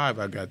 85.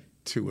 I got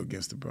 2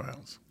 against the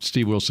Browns.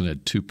 Steve Wilson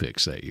had 2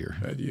 picks that year.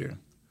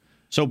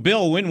 So,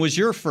 Bill, when was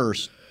your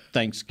first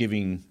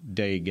Thanksgiving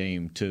Day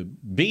game to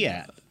be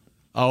at?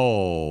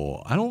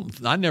 Oh,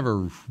 I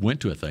never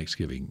went to a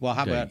Thanksgiving. Well,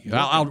 how day.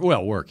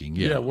 about working?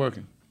 Yeah,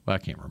 working. Well, I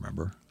can't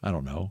remember. I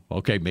don't know.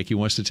 Okay, Mickey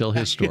wants to tell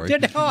his story. No,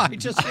 I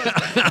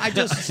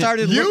just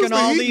started looking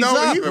all these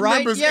up. He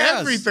remembers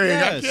everything.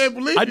 Yes. I can't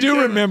believe I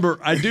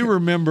do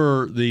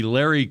remember the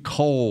Larry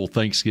Cole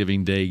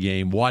Thanksgiving Day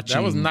game. Watching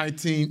that was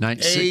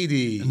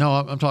 1980. No,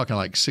 I'm talking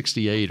like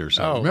 68 or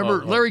something.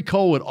 Remember, Larry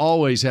Cole would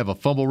always have a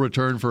fumble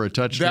return for a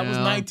touchdown. That was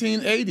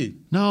 1980.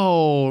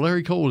 No,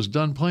 Larry Cole was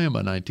done playing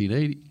by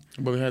 1980.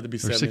 Well, it had to be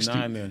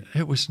 79 then.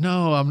 It was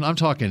I'm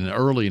talking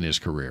early in his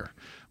career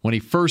when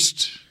he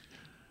first.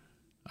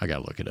 I got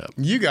to look it up.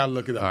 You got to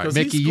look it up. All right,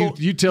 Mickey,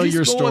 you tell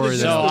your story. He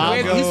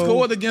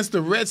scored against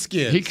the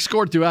Redskins. He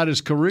scored throughout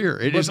his career.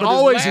 It is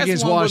always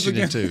against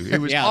Washington, too.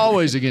 It was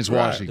always against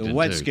Washington, The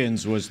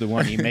Redskins was the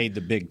one he made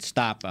the big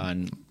stop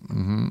on.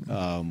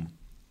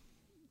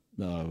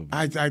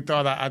 I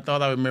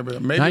thought I remember.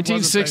 Maybe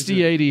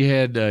 1968, he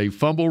had a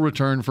fumble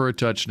return for a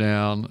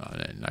touchdown.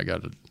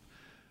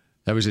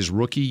 That was his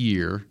rookie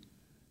year.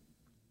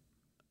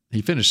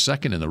 He finished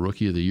second in the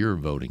Rookie of the Year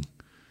voting.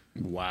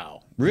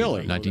 Wow.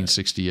 Really?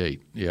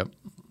 1968. Yep.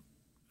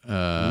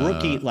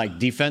 Rookie, like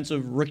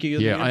defensive rookie of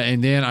the year? Yeah,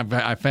 and then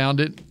I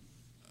found it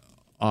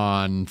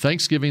on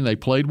Thanksgiving. They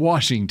played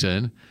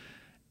Washington,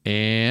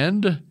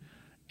 and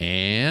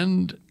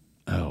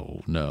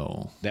oh,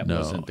 no. That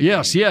wasn't the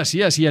Yes. He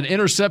had an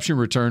interception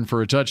return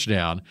for a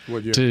touchdown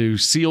to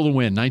seal the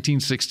win,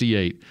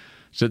 1968.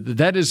 So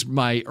that is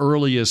my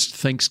earliest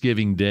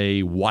Thanksgiving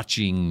Day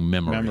watching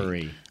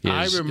memory.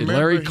 I remember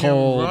Larry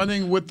Cole him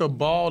running with the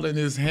ball in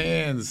his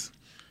hands,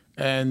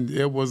 and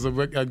it was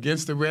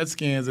against the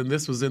Redskins, and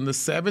this was in the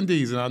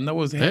 70s, and I know it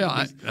was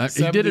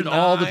he did it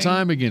all the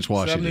time against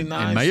Washington. It may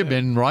have 79.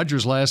 been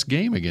Rodgers' last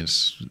game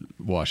against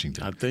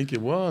Washington. I think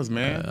it was,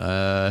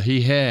 man.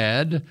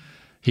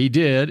 He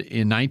did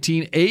in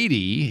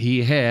 1980.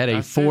 He had a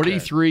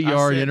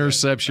 43-yard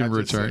interception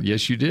return.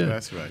 Yes, you did.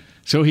 That's right.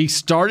 So he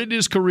started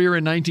his career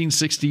in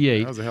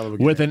 1968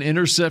 with an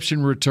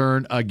interception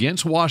return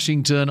against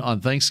Washington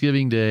on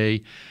Thanksgiving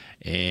Day.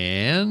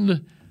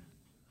 And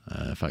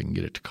if I can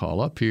get it to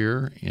call up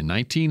here, in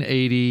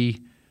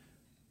 1980,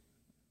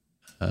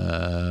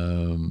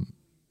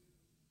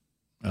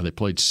 They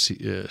played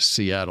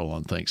Seattle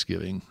on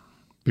Thanksgiving.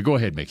 But go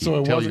ahead, Mickey.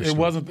 So it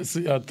wasn't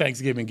the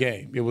Thanksgiving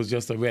game. It was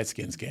just a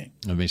Redskins game.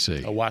 Let me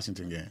see. A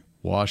Washington game.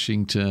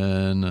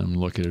 Washington, I'm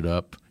looking it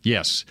up.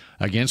 Yes,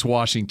 against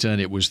Washington,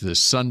 it was the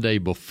Sunday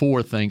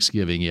before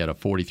Thanksgiving. He had a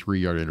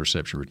 43-yard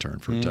interception return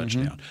for a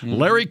touchdown. Mm-hmm.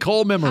 Larry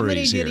Cole memories How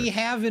many here. did he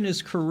have in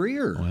his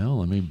career? Well,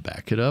 let me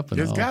back it up.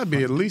 There's got to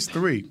be at least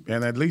 3,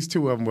 and at least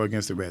 2 of them were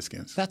against the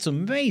Redskins. That's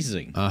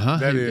amazing.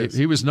 That is.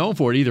 He was known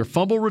for it, either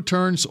fumble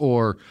returns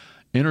or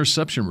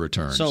interception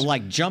returns. So,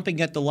 like jumping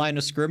at the line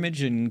of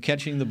scrimmage and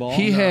catching the ball?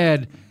 He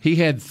had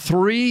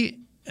 3.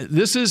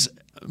 This is,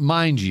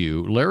 mind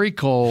you, Larry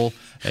Cole,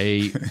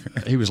 he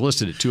was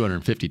listed at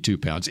 252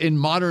 pounds. In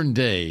modern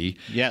day,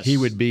 yes, he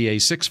would be a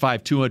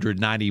 6'5",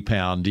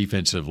 290-pound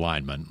defensive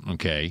lineman,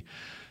 okay?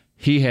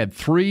 He had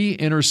 3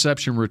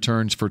 interception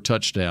returns for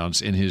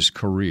touchdowns in his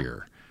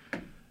career.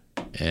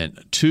 And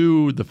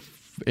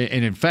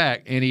in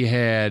fact, he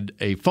had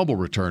a fumble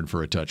return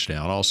for a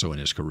touchdown also in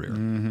his career.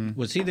 Mm-hmm.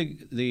 Was he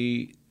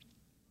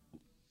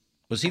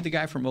the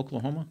guy from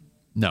Oklahoma?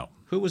 No.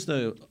 Who was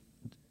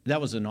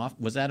was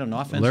that an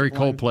offensive Larry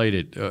Cole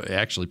line?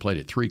 actually played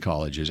at 3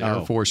 colleges: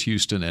 Air Force,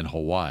 Houston, and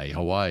Hawaii.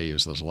 Hawaii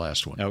is the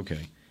last one.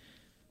 Okay.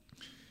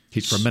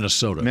 He's from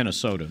Minnesota.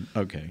 Minnesota.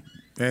 Okay.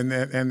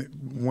 And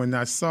when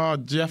I saw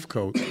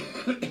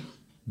Jeffcoat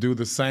do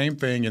the same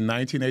thing in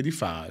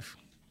 1985.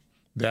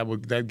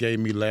 That gave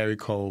me Larry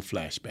Cole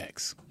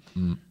flashbacks.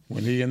 Mm.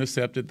 When he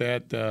intercepted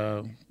that,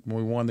 when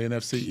we won the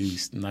NFC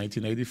East in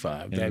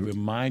 1985, that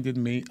reminded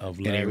me of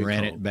Larry Cole. And he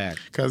ran it back.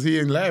 Because he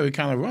and Larry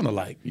kind of run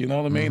alike. You know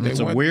what I mean? It's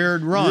a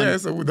weird run. Yeah,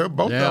 so they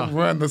both of them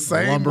run the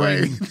same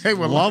way. They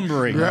were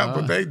lumbering.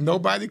 Yeah, but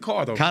nobody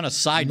caught them. Kind of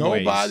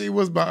sideways. Nobody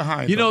was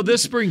behind them. You know,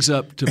 this brings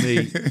up to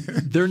me,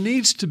 there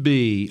needs to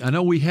be, I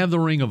know we have the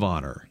Ring of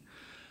Honor.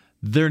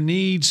 There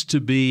needs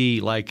to be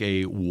like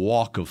a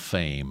walk of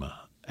fame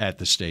at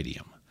the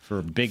stadium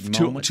for big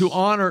moments to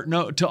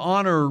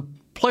honor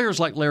players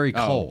like Larry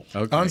Cole.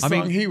 Okay.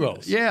 Unsung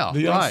heroes. Yeah,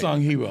 the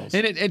unsung heroes.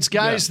 And it's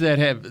guys that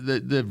have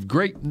the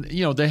great.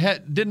 You know, they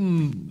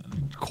didn't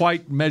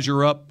quite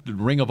measure up the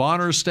Ring of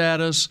Honor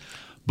status.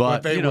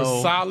 But they were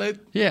solid.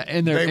 Yeah,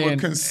 and they were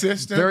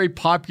consistent. Very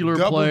popular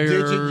players.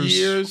 Double-digit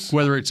years.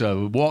 Whether it's a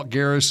Walt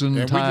Garrison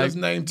and type. we just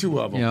named 2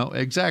 of them. You know,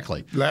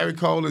 exactly. Larry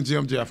Cole and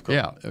Jim Jeffcoat.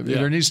 Yeah,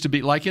 there needs to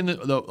be, like in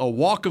a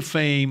walk of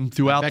fame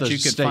throughout the stadium. I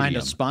bet you could find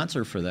a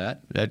sponsor for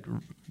that.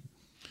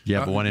 You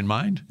have one in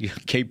mind? Yeah,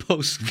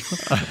 K-Post.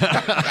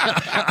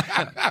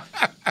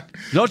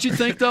 Don't you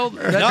think, though?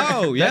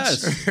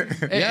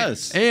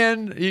 Yes.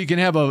 And you can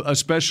have a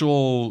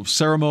special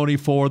ceremony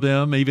for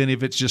them, even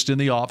if it's just in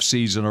the off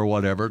season or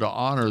whatever, to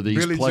honor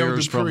these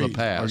players from the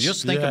past. Or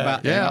just think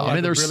about I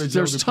mean,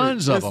 there's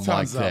tons of them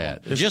like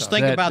that. Just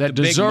think about the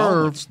big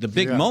moments. The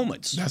big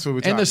moments. That's what we're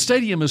talking about. And the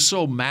stadium is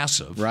so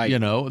massive, right? You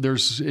know,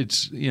 it's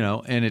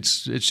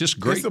just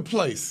great. It's a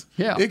place.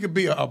 Yeah, it could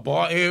be a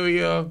bar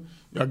area,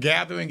 a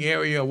gathering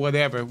area, or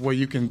whatever, where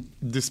you can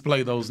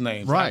display those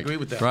names. Right. I agree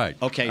with that. Right.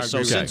 Okay,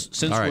 so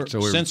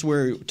since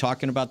we're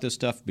talking about this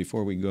stuff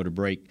before we go to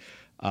break,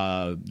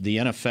 the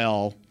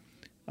NFL,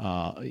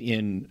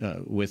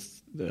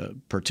 with the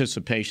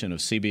participation of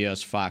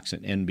CBS, Fox,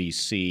 and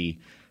NBC,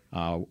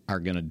 are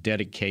going to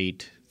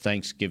dedicate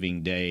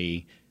Thanksgiving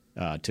Day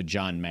to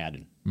John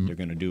Madden. Mm-hmm. They're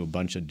going to do a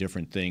bunch of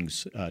different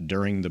things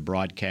during the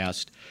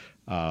broadcast.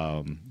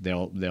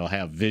 They'll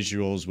have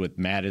visuals with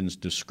Madden's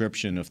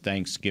description of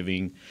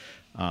Thanksgiving.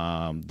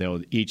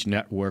 Each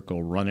network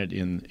will run it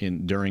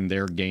in during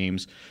their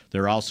games.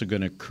 They're also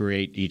going to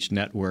create, each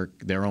network,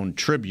 their own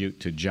tribute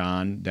to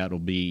John that'll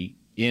be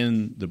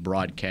in the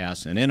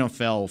broadcast. And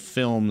NFL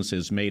Films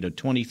has made a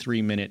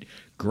 23-minute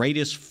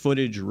greatest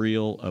footage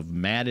reel of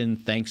Madden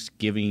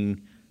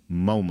Thanksgiving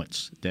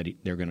moments that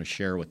they're going to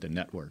share with the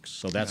networks.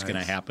 So that's going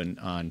to happen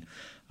on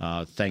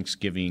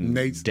Thanksgiving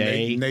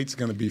Day. Nate's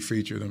going to be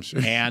featured, I'm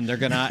sure. And they're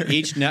going to,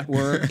 each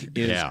network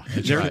is. Yeah,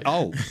 that's right.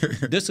 Oh,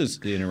 this is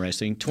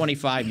interesting.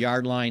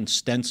 25-yard line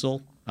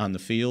stencil on the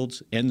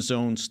fields, end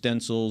zone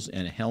stencils,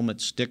 and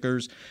helmet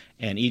stickers.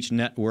 And each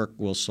network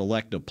will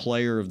select a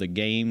player of the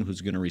game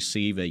who's going to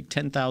receive a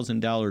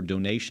 $10,000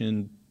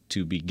 donation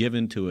to be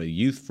given to a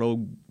youth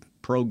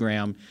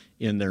program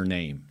in their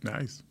name.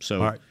 Nice. So,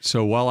 all right.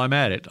 So while I'm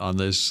at it on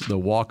the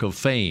Walk of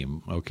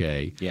Fame,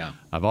 okay, yeah,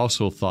 I've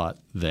also thought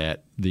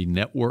that the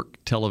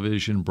network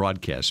television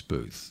broadcast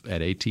booth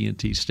at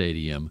AT&T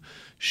Stadium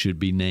should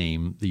be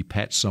named the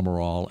Pat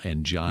Summerall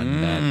and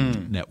John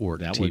Madden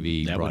Network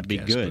TV broadcast would be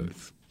good.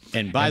 Booth.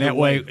 And by the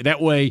way,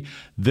 that way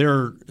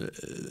their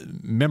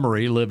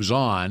memory lives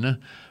on.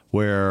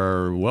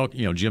 Where, well,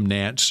 you know, Jim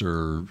Nantz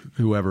or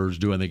whoever's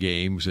doing the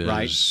games is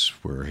right.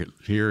 We're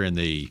here in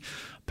the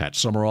Pat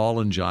Summerall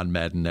and John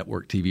Madden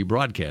Network TV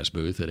broadcast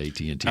booth at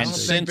AT&T. I don't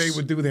think they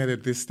would do that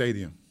at this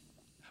stadium.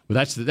 Well,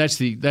 that's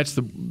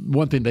the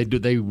one thing they do.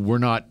 They were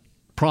not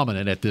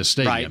prominent at this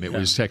stadium. Right. It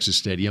was Texas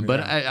Stadium, but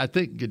I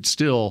think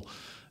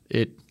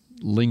it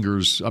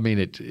lingers. I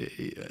mean,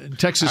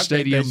 Texas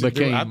Stadium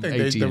became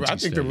AT&T Stadium. I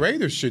think the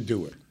Raiders should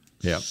do it.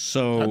 Yeah.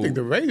 So I think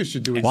the Raiders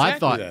should do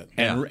exactly that.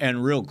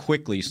 And real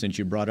quickly, since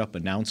you brought up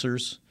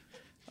announcers,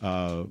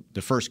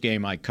 the first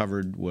game I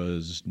covered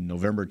was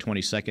November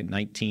 22nd,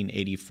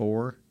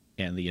 1984.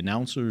 And the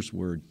announcers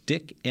were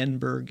Dick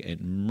Enberg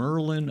and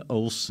Merlin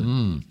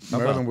Olsen.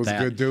 Merlin was a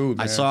good dude,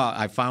 man.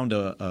 I found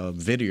a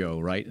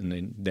video, right? And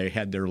then they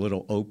had their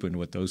little open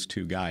with those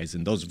two guys.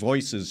 And those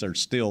voices are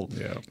still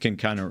can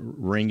kind of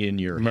ring in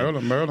your head.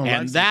 Merlin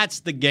and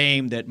that's the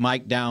game that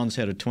Mike Downs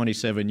had a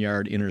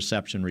 27-yard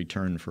interception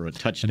return for a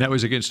touchdown. And that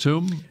was against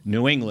whom?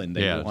 New England.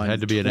 They it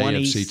had to be an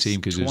AFC team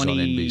because it was on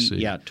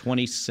NBC. Yeah,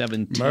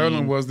 2017.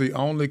 Merlin was the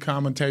only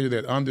commentator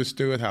that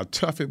understood how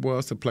tough it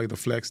was to play the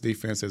flex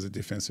defense as a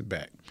defensive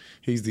back.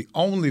 He's the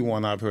only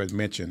one I've heard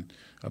mention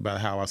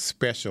about how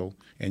special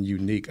and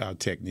unique our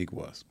technique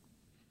was.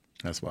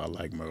 That's why I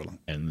like Merlin.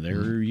 And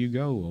there you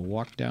go, a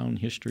walk down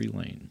history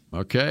lane.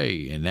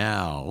 Okay, and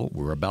now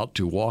we're about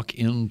to walk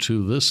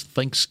into this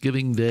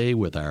Thanksgiving Day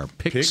with our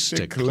picks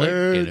to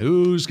click and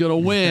who's going to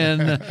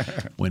win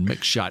when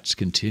Mix Shots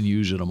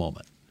continues in a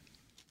moment.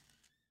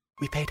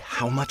 We paid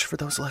how much for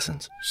those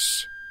lessons?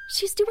 Shh,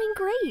 she's doing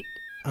great.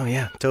 Oh,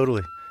 yeah,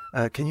 totally.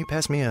 Can you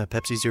pass me a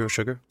Pepsi Zero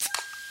Sugar?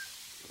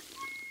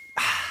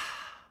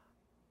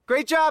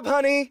 Great job,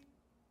 honey!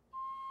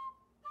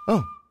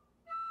 Oh,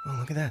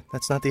 look at that.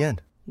 That's not the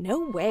end.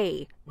 No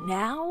way.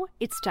 Now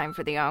it's time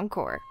for the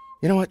encore.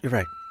 You know what? You're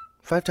right.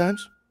 5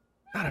 times?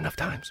 Not enough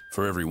times.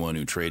 For everyone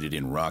who traded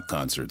in rock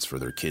concerts for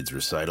their kids'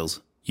 recitals,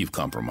 you've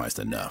compromised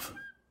enough.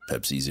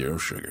 Pepsi Zero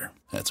Sugar.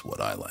 That's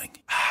what I like.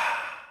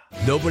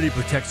 Nobody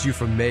protects you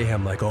from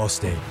mayhem like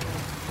Allstate.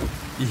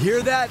 You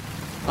hear that?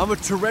 I'm a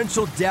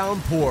torrential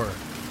downpour.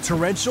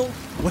 Torrential?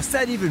 What's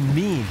that even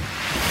mean?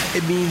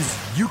 It means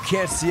you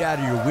can't see out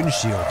of your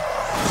windshield.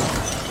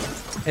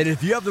 And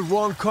if you have the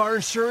wrong car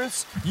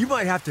insurance, you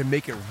might have to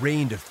make it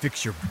rain to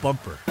fix your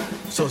bumper.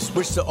 So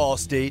switch to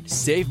Allstate,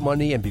 save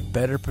money, and be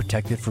better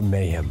protected from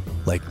mayhem,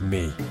 like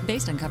me.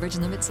 Based on coverage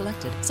and limits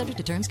selected, subject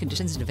to terms,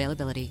 conditions, and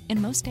availability.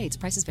 In most states,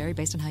 prices vary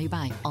based on how you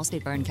buy.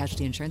 Allstate Bar and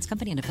Casualty Insurance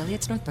Company and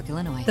affiliates, Northbrook,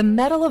 Illinois. The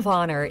Medal of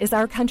Honor is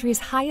our country's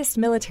highest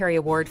military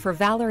award for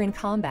valor in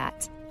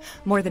combat.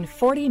 More than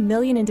 40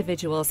 million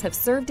individuals have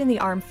served in the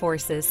armed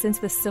forces since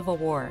the Civil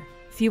War.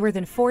 Fewer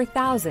than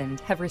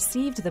 4,000 have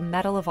received the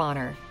Medal of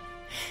Honor.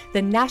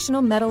 The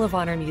National Medal of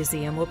Honor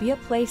Museum will be a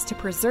place to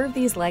preserve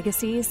these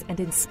legacies and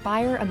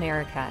inspire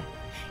America.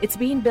 It's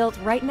being built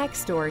right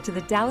next door to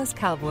the Dallas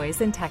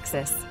Cowboys in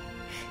Texas.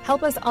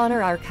 Help us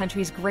honor our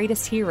country's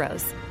greatest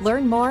heroes.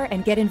 Learn more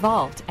and get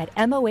involved at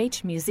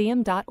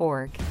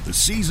mohmuseum.org. The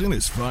season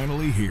is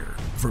finally here.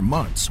 For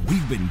months,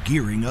 we've been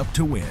gearing up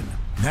to win.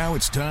 Now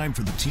it's time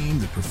for the team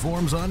that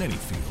performs on any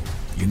field,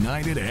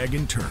 United Ag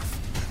and Turf.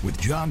 With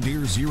John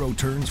Deere Zero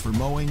Turns for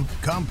mowing,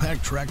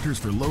 compact tractors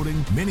for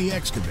loading, mini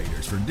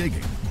excavators for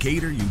digging,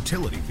 Gator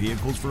utility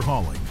vehicles for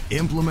hauling,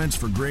 implements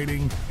for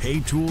grading,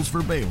 hay tools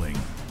for baling.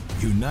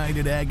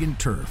 United Ag and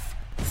Turf,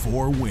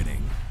 for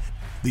winning.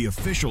 The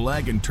official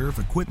Ag and Turf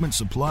equipment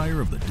supplier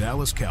of the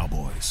Dallas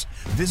Cowboys.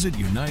 Visit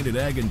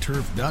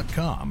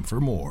UnitedAgAndTurf.com for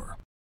more.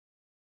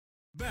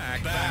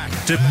 Back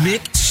to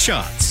Mixed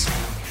Shots.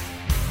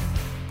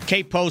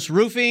 Cape Post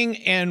Roofing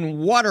and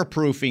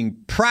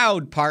Waterproofing,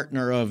 proud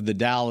partner of the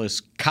Dallas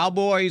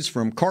Cowboys.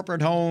 From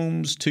corporate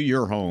homes to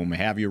your home.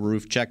 Have your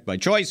roof checked by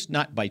choice,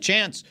 not by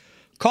chance.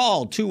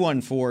 Call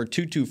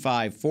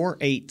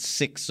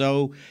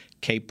 214-225-4860.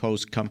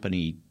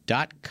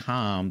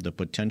 CapePostCompany.com, the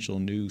potential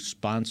new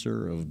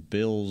sponsor of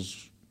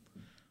Bill's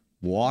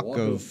Walk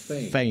of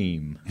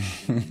Fame.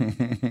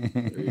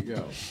 There you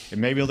go. And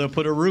maybe they'll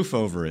put a roof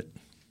over it.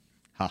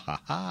 Ha, ha,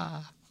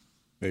 ha.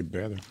 They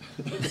better.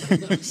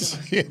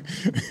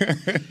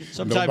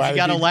 Sometimes you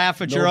got to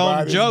laugh at your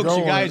own jokes. Going.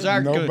 You guys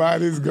aren't.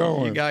 Nobody's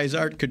going. You guys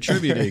aren't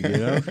contributing. You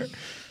know.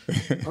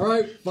 All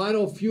right,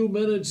 final few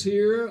minutes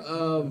here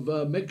of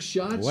Mixed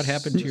Shots. What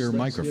happened to your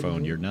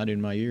microphone? You're not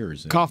in my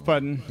ears. Cough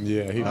button.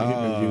 Yeah, he's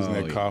been using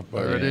that cough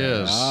button. There it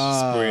is.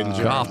 Spreading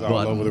germs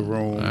all over the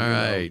room. All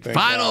right,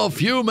 final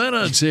few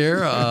minutes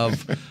here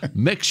of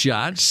Mixed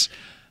Shots,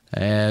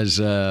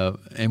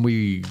 and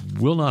we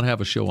will not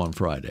have a show on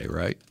Friday,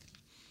 right?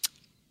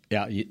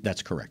 Yeah,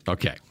 that's correct.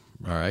 Okay.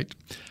 All right.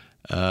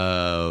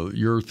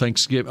 Your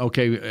Thanksgiving.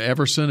 Okay,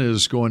 Everson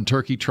is going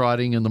turkey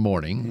trotting in the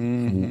morning.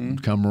 Mm-hmm.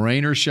 Come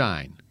rain or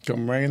shine.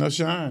 Come rain or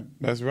shine.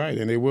 That's right.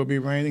 And it will be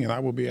raining, and I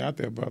will be out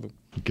there, brother.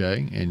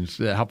 Okay. And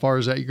how far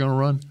is that you're going to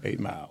run? 8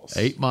 miles.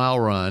 8-mile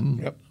run.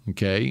 Yep.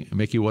 Okay.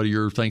 Mickey, what are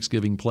your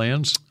Thanksgiving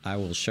plans? I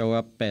will show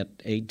up at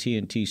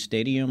AT&T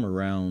Stadium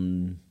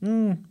around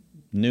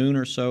noon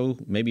or so,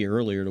 maybe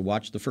earlier, to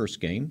watch the first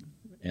game.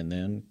 And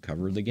then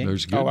cover the game.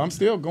 Oh, I'm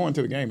still going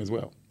to the game as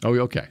well. Oh,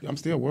 okay. I'm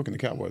still working the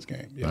Cowboys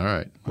game. Yeah. All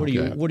right. What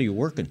are you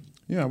working?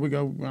 Yeah, we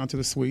go around to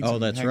the suites. Oh,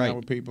 that's hang right. Out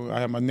with people. I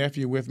have my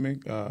nephew with me,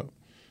 the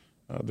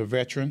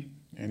veteran,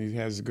 and he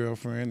has a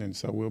girlfriend, and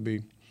so we'll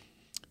be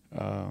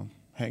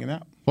hanging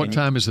out. What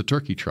time is the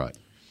turkey trot?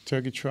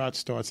 Turkey trot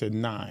starts at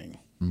 9.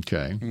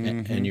 Okay.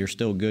 Mm-hmm. And you're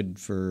still good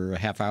for a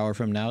half hour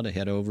from now to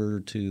head over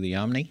to the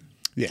Omni?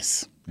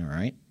 Yes. All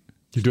right.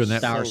 You're doing that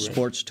Star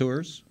Sports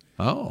Tours?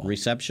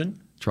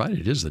 reception. That's right.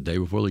 It is the day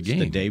before the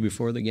game. It's the day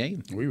before the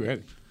game. We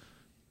ready.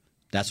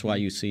 That's why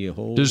you see a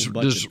whole Does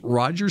bunch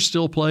Roger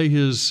still play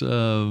his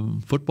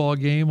football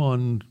game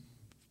on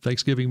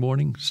Thanksgiving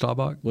morning,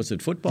 Staubach? Was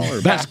it football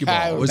or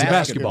basketball? It was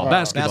basketball.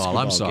 Basketball.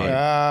 I'm sorry.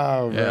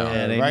 Oh,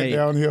 man. Right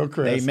downhill,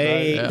 Chris.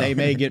 They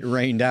may get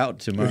rained out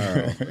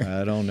tomorrow.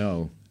 I don't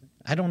know.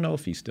 I don't know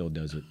if he still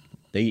does it.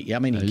 He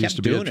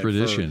kept doing it for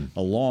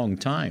a long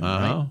time.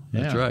 Right?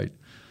 That's right.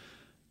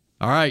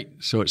 All right,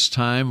 so it's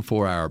time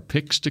for our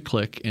picks to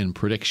click and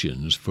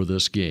predictions for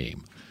this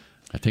game.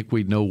 I think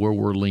we know where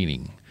we're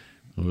leaning.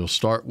 We'll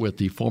start with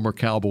the former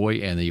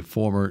Cowboy and the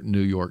former New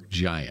York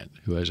Giant,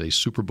 who has a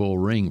Super Bowl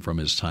ring from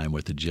his time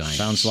with the Giants.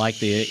 Sounds like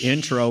the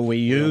intro we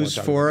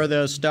used for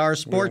the Star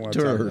Sport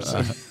Tours.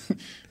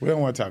 We don't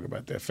want to talk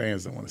about that.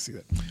 Fans don't want to see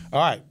that. All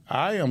right,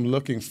 I am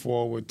looking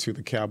forward to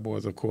the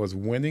Cowboys, of course,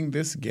 winning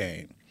this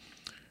game.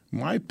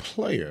 My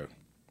player,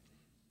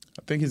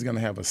 I think he's going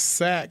to have a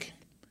sack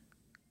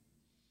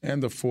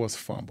and a forced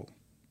fumble.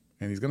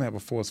 And he's going to have a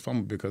forced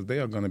fumble because they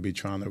are going to be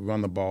trying to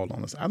run the ball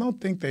on us. I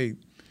don't think they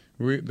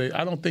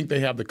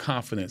have the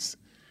confidence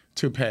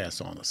to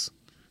pass on us.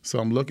 So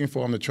I'm looking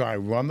for them to try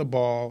and run the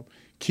ball,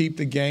 keep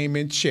the game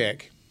in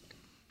check.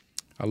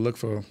 I look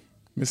for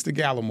Mr.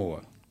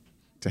 Gallimore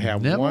to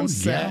have one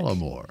sack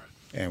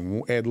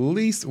and at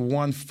least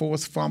one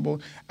forced fumble.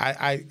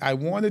 I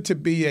want it to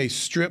be a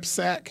strip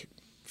sack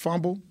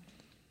fumble,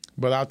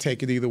 but I'll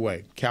take it either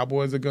way.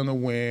 Cowboys are going to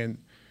win.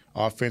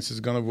 Offense is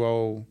going to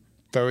roll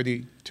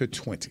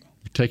 30-20.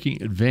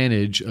 Taking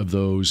advantage of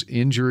those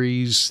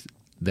injuries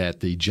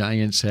that the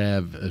Giants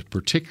have,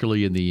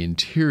 particularly in the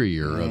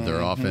interior of their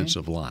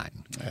offensive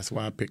line. That's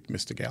why I picked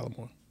Mr.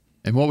 Gallimore.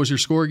 And what was your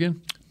score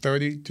again?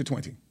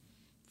 30-20.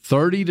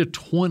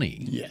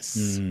 30-20. Yes.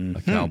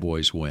 The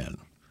Cowboys win.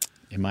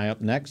 Am I up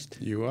next?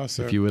 You are,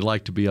 sir. If you would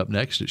like to be up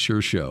next, it's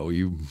your show.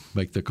 You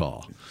make the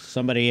call.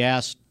 Somebody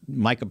asked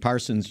Micah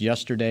Parsons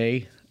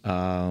yesterday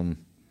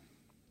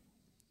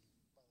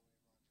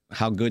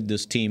how good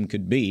this team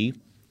could be,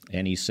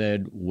 and he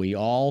said, we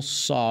all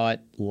saw it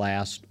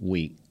last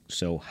week.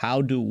 So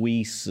how do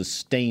we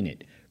sustain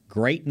it?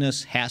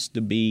 Greatness has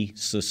to be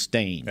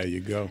sustained. There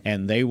you go.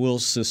 And they will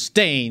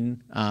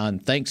sustain on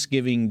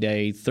Thanksgiving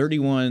Day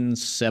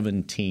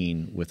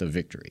 31-17 with a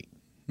victory.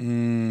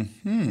 Then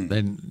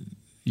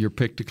your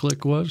pick to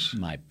click was?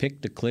 My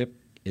pick to click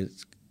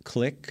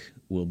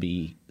will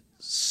be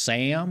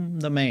Sam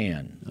the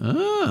Man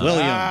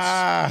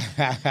Williams.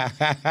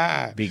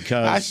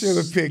 Because I should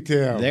have picked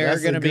him. They're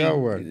going to be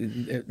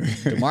one.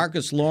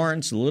 DeMarcus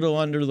Lawrence a little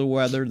under the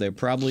weather. They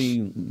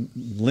probably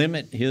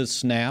limit his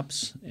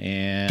snaps.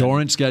 And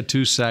Dorrance got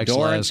 2 sacks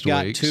last week.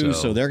 Dorrance got 2,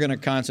 so they're going to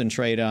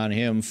concentrate on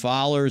him.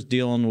 Fowler's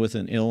dealing with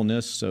an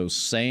illness, so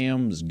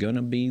Sam's going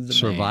to be the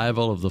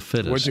survival man. Of the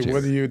fittest.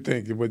 What do you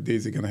think?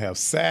 Is he going to have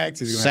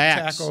sacks? Is he going to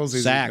have tackles?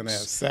 Is he going to have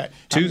sacks?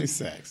 How many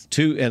sacks?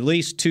 At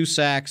least 2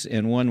 sacks,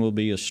 and one will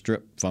be a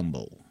strip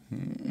fumble.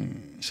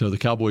 So the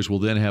Cowboys will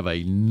then have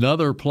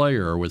another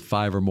player with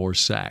 5 or more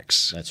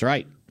sacks. That's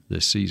right.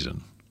 This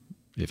season,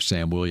 if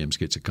Sam Williams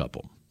gets a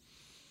couple.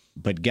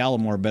 But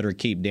Gallimore better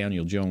keep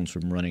Daniel Jones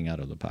from running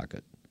out of the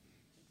pocket.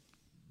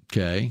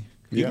 Okay.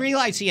 You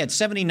realize he had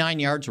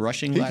 79 yards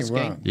rushing last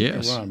game?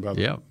 Yes. He can run,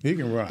 brother. Yeah. He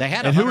can run. They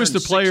had and who was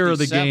the player of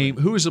the game?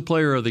 Who was the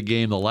player of the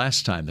game the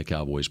last time the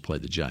Cowboys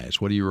played the Giants?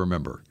 What do you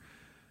remember?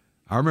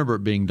 I remember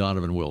it being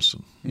Donovan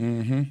Wilson.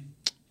 Mm-hmm.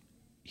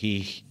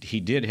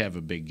 He did have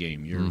a big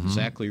game. You're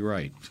exactly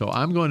right. So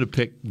I'm going to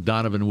pick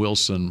Donovan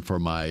Wilson for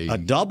a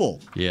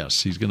double.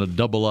 Yes, he's going to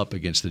double up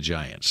against the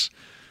Giants.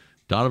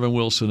 Donovan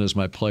Wilson is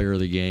my player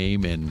of the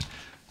game, and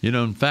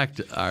in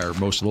fact, our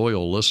most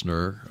loyal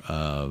listener,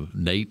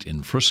 Nate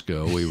in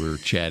Frisco, we were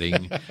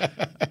chatting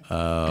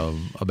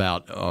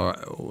about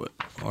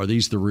are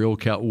these the real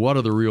what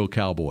are the real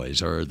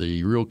Cowboys? Are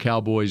the real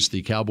Cowboys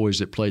the Cowboys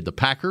that played the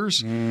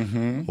Packers,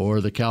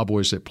 or the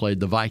Cowboys that played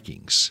the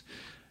Vikings?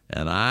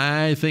 And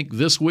I think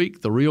this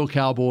week the real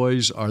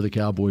Cowboys are the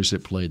Cowboys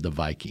that played the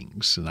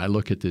Vikings. And I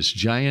look at this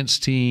Giants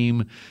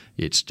team,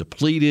 it's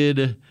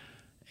depleted,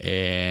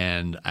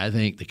 and I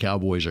think the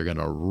Cowboys are going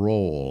to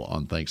roll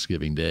on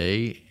Thanksgiving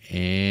Day.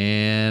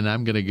 And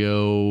I'm going to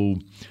go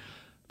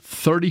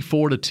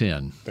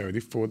 34-10.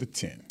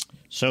 34-10.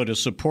 So to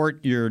support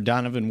your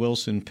Donovan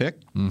Wilson pick,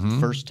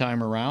 first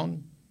time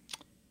around,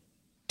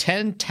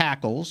 10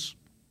 tackles,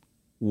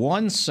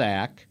 1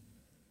 sack,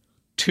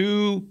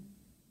 2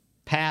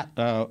 passes.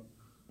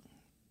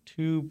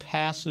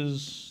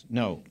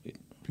 No,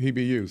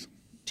 PBUs.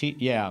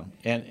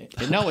 And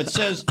no, it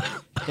says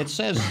it's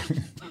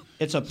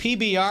a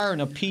PBR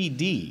and a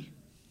PD.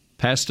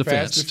 Pass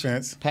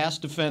defense. Pass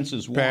defense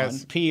is 1.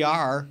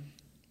 PR,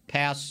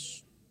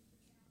 pass.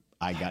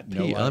 I got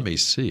no idea. Let me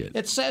see it.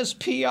 It says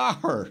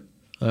PR.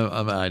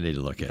 I need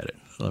to look at it.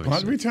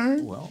 Punt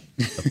return? Well,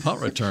 the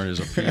punt return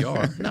is a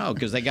PR. No,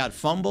 because they got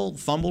fumble,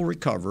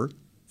 recover,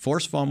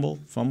 force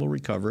fumble,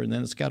 recover, and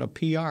then it's got a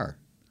PR.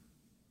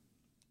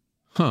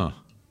 Huh.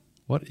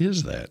 What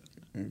is that?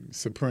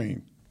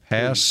 Supreme.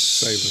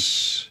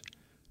 Pass.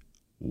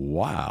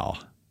 Wow.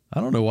 I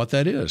don't know what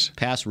that is.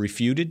 Pass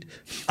refuted.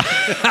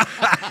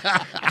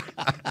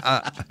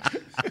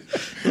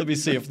 Let me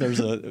see if there's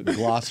a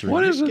glossary.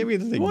 What is Give me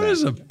the thing what back.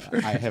 is a?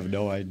 I have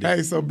no idea.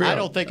 Hey, so Bill, I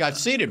don't think I've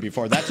seen it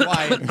before. That's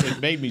why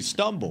it made me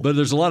stumble. But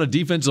there's a lot of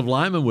defensive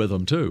linemen with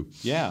them too.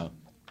 Yeah.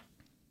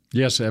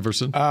 Yes,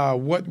 Everson.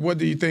 What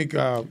do you think?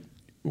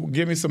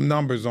 Give me some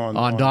numbers on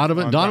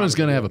Donovan. on Donovan's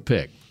going to have a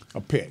pick. A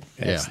pick.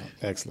 Excellent.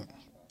 Yeah. Excellent.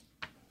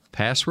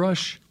 Pass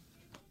rush?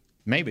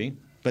 Maybe.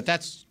 But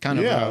that's kind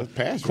of Yeah, a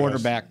pass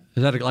quarterback.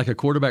 Is that like a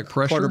quarterback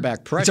pressure?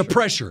 Quarterback pressure. It's a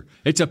pressure.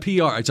 It's a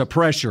PR. It's a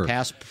pressure.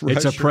 Pass pressure.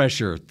 It's a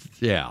pressure.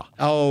 Yeah.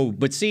 Oh,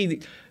 but see,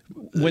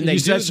 when they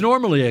do, that's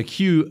normally a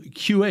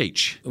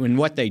QH. When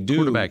what they do,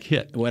 quarterback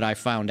hit. What I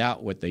found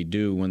out, what they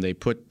do when they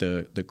put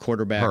the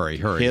quarterback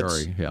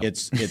hits, Yeah.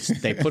 it's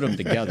they put them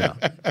together.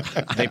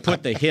 They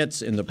put the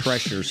hits and the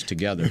pressures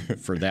together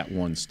for that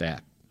one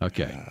stat.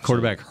 Okay.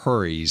 Quarterback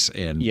hurries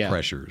and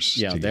pressures.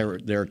 Yeah, together.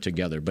 they're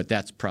together, but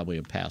that's probably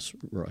a pass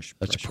rush.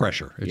 That's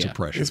pressure. It's Yeah. a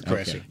pressure. It's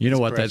pressure. You know It's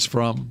what pressure. that's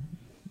from?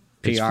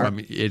 PR?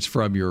 It's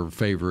from your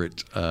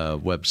favorite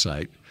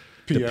website.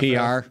 The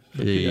PR?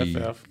 The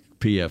PFF.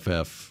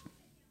 PFF.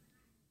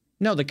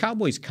 No, the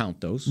Cowboys count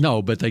those.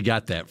 No, but they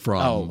got that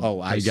from.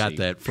 I They got see.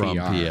 that from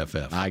PR.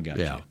 PFF. I got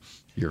yeah, you.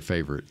 Your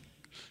favorite.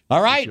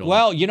 All right.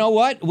 Well, you know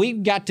what?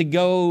 We've got to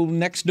go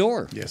next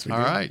door. Yes, we All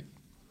do. right.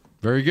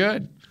 Very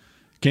good.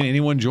 Can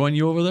anyone join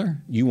you over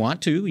there? You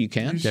want to? You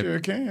can. You sure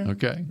can.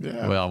 Okay.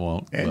 Yeah. Well, I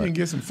won't. And you can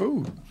get some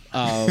food.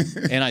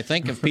 And I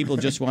think if people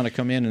just want to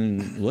come in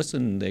and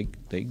listen, they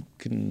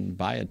can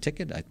buy a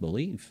ticket, I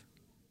believe,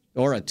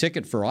 or a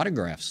ticket for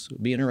autographs.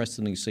 It'd be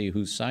interesting to see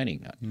who's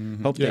signing.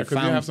 Hope Yeah, they because we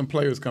found. have some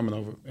players coming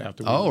over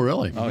after. Oh,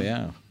 really? Oh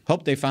yeah.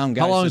 Hope they found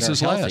guys. How long that does are this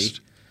healthy.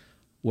 last?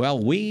 Well,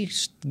 we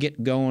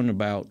get going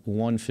about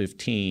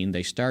 1:15.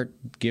 They start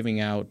giving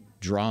out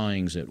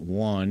drawings at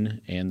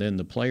 1, and then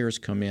the players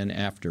come in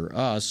after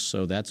us,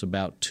 so that's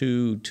about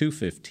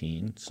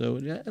 2:15. So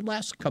it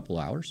lasts a couple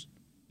hours.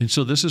 And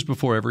so this is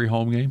before every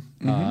home game?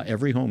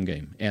 Every home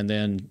game, and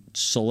then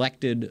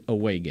selected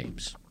away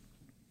games.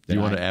 You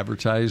want to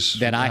advertise?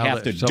 That I how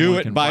have to someone do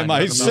it can by find out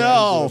about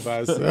myself.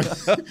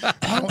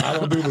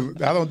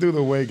 I don't do the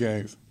away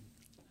games.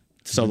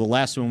 So the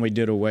last one we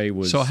did away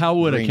was. So how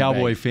would a Green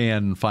Cowboy Bay.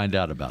 fan find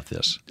out about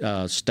this?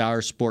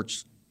 Star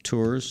Sports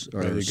Tours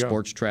There or you go.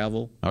 Sports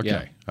Travel? Okay.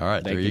 Yeah. All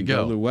right. They There you can go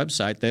go. to the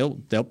website.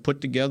 They'll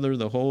put together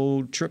the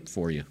whole trip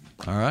for you.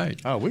 All right.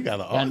 Oh, we got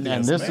an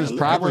And this is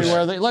probably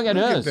where they look at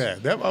Look this.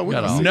 at that. We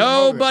Got gonna all- see them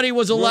over Nobody there.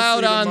 was We'll allowed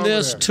see them on over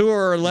this there.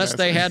 tour unless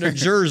they had a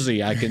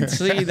jersey. I can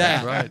see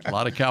that. Right. A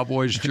lot of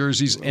Cowboys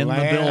jerseys in the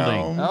Lamb,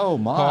 building. Oh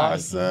my!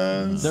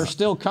 Parsons. They're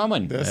still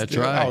coming. That's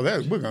right. Oh,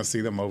 we're going to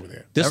see them over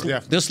there.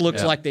 This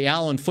looks like the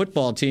Allen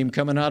football team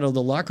coming out of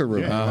the locker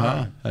room.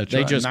 Yeah. That's They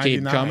right. just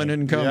keep 99. coming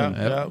and coming.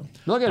 Yeah.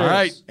 Look at All this.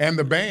 right. And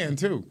the band,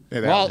 too.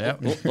 Well,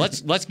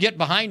 let's get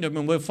behind them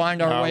and we'll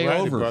find our way Alrighty,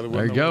 over. brother.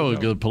 There you go. A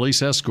good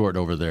police escort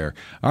over there.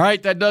 All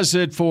right. That does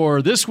it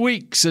for this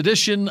week's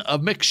edition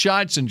of Mixed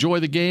Shots. Enjoy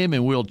the game,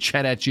 and we'll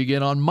chat at you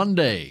again on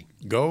Monday.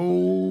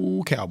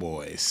 Go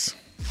Cowboys.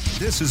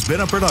 This has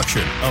been a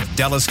production of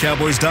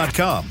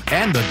DallasCowboys.com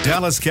and the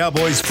Dallas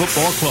Cowboys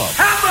Football Club.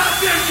 How about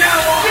this,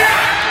 Cowboys?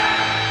 Yeah!